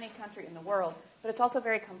almost any country in the world, but it's also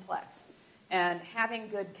very complex. And having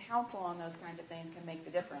good counsel on those kinds of things can make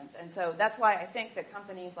the difference. And so that's why I think that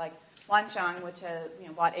companies like Lanshan, which has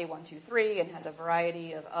bought A123 and has a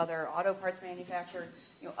variety of other auto parts manufacturers,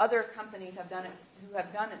 other companies who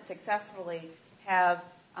have done it successfully have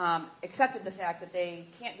accepted the fact that they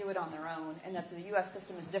can't do it on their own and that the U.S.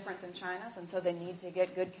 system is different than China's, and so they need to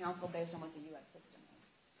get good counsel based on what the U.S. system is.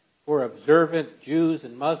 For observant Jews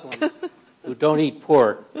and Muslims who don't eat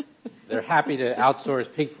pork, they're happy to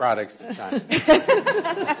outsource pig products to China. Thank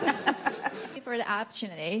you for the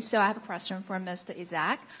opportunity. So I have a question for Mr.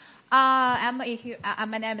 Isaac.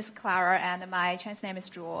 My name is Clara, and my Chinese name is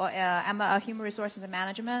Zhuo. I'm a human resources and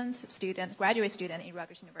management student, graduate student in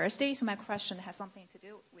Rutgers University. So my question has something to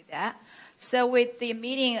do with that. So with the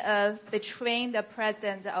meeting between the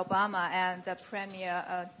President Obama and the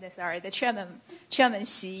the Chairman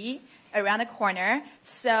Xi around the corner.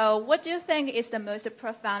 So what do you think is the most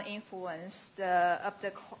profound influence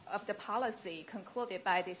of the policy concluded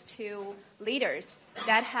by these two leaders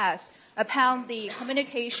that has upon the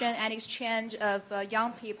communication and exchange of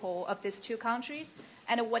young people of these two countries?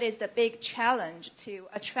 And what is the big challenge to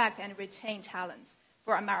attract and retain talents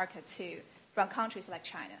for America too from countries like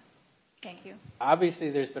China? Thank you. Obviously,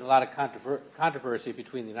 there's been a lot of controversy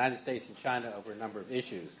between the United States and China over a number of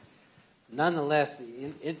issues. Nonetheless,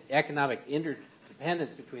 the economic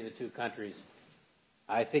interdependence between the two countries,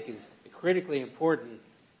 I think, is critically important.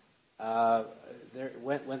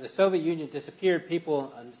 When the Soviet Union disappeared,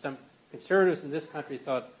 people and some conservatives in this country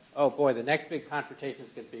thought, oh boy, the next big confrontation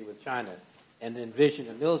is going to be with China, and envisioned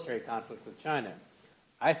a military conflict with China.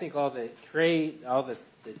 I think all the trade,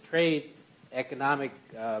 economic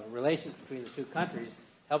relations between the two countries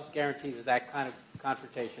helps guarantee that kind of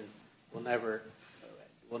confrontation will never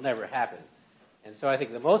happen. And so I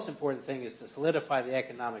think the most important thing is to solidify the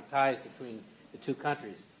economic ties between the two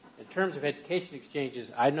countries. In terms of education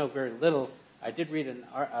exchanges, I know very little. I did read an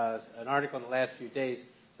article in the last few days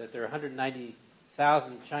that there are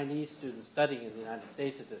 190,000 Chinese students studying in the United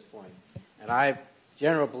States at this point. And I've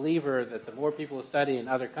general believer that the more people who study in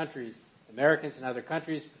other countries, Americans in other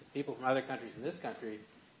countries, people from other countries in this country,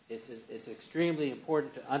 it's extremely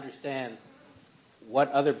important to understand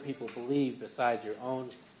what other people believe besides your own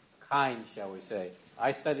kind, shall we say.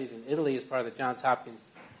 I studied in Italy as part of the Johns Hopkins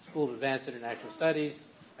School of Advanced International Studies.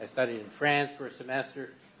 I studied in France for a semester.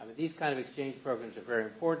 I mean, these kind of exchange programs are very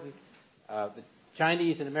important. The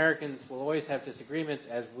Chinese and Americans will always have disagreements,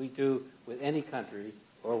 as we do with any country,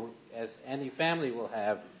 or as any family will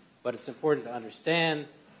have, but it's important to understand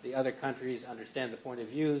the other countries, understand the point of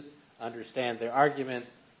views, understand their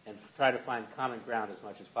arguments, and try to find common ground as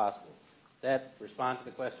much as possible. Does that respond to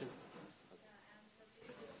the question?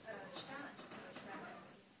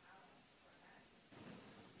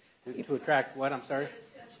 To attract what? I'm sorry? To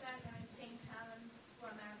attract and retain talents for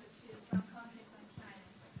America from countries like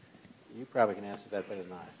China. You probably can answer that better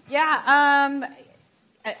than I. Yeah,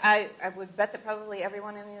 I would bet that probably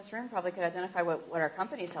everyone in this room probably could identify what our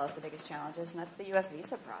companies tell us the biggest challenge is, and that's the U.S.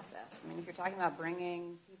 visa process. I mean, if you're talking about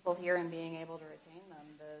bringing people here and being able to retain them,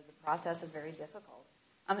 the process is very difficult.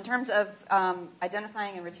 In terms of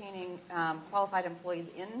identifying and retaining qualified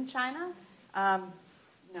employees in China,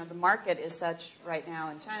 the market is such right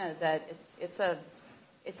now in China that it's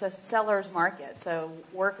a seller's market. So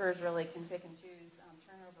workers really can pick and choose.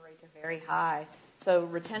 Turnover rates are very high. So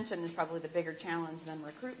retention is probably the bigger challenge than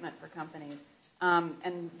recruitment for companies.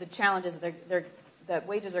 And the challenge is that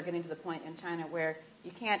wages are getting to the point in China where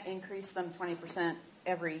you can't increase them 20%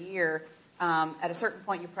 every year. At a certain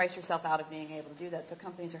point, you price yourself out of being able to do that. So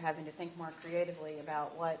companies are having to think more creatively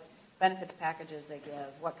about what benefits packages they give,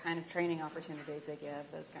 what kind of training opportunities they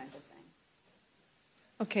give, those kinds of things.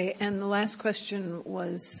 Okay, and the last question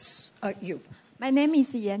was you. My name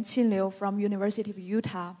is Yan-Qin Liu from University of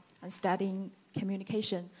Utah. I'm studying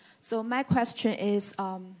communication. So my question is,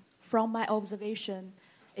 from my observation,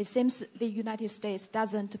 it seems the United States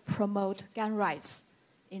doesn't promote gun rights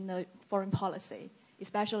in the foreign policy,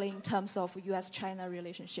 especially in terms of U.S.-China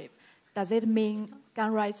relationship. Does it mean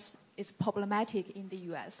gun rights is problematic in the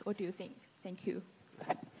U.S., or do you think? Thank you.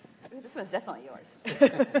 This one's definitely yours.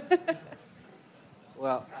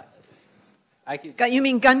 Well, you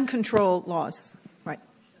mean gun control laws, right?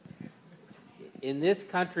 In this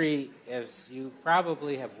country, as you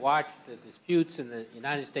probably have watched the disputes in the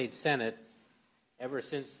United States Senate ever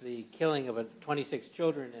since the killing of 26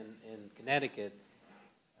 children in Connecticut,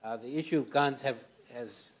 the issue of guns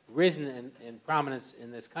has risen in prominence in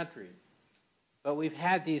this country. But we've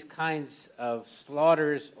had these kinds of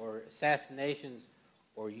slaughters or assassinations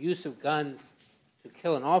or use of guns to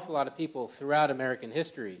kill an awful lot of people throughout American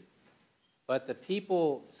history. But the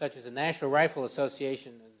people, such as the National Rifle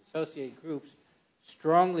Association and associated groups,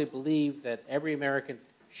 strongly believe that every American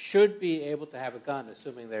should be able to have a gun,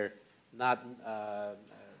 assuming they're not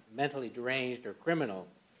mentally deranged or criminal.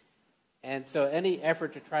 And so any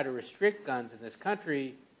effort to try to restrict guns in this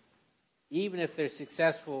country, even if they're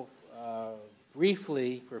successful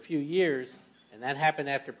briefly for a few years, and that happened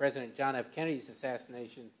after President John F. Kennedy's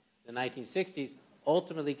assassination in the 1960s,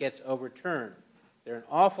 ultimately gets overturned. There are an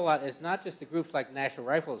awful lot. It's not just the groups like National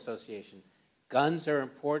Rifle Association. Guns are an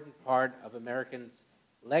important part of Americans'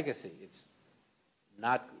 legacy. It's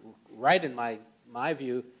not right in my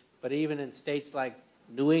view, but even in states like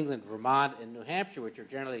New England, Vermont, and New Hampshire, which are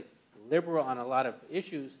generally liberal on a lot of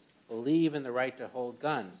issues, believe in the right to hold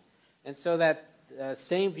guns. And so that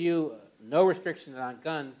same view, no restrictions on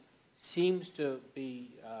guns, seems to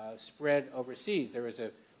be spread overseas. There was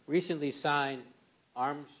a recently signed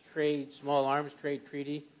small arms trade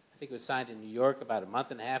treaty. I think it was signed in New York about a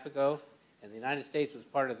month and a half ago, and the United States was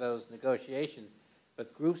part of those negotiations.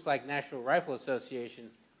 But groups like National Rifle Association,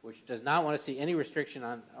 which does not want to see any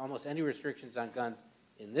almost any restrictions on guns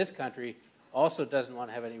in this country, also doesn't want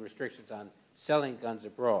to have any restrictions on selling guns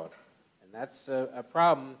abroad. And that's a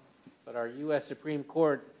problem, but our U.S. Supreme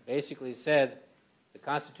Court basically said the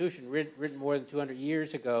Constitution, written more than 200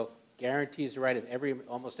 years ago, guarantees the right of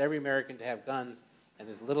almost every American to have guns, and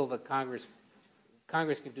there's little that Congress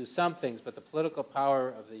can do some things, but the political power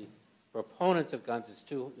of the proponents of guns is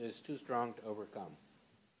too strong to overcome.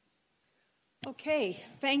 Okay,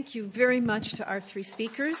 thank you very much to our three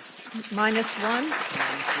speakers, minus one.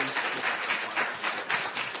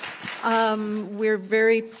 We're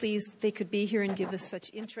very pleased they could be here and give us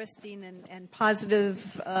such interesting and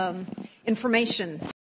positive information.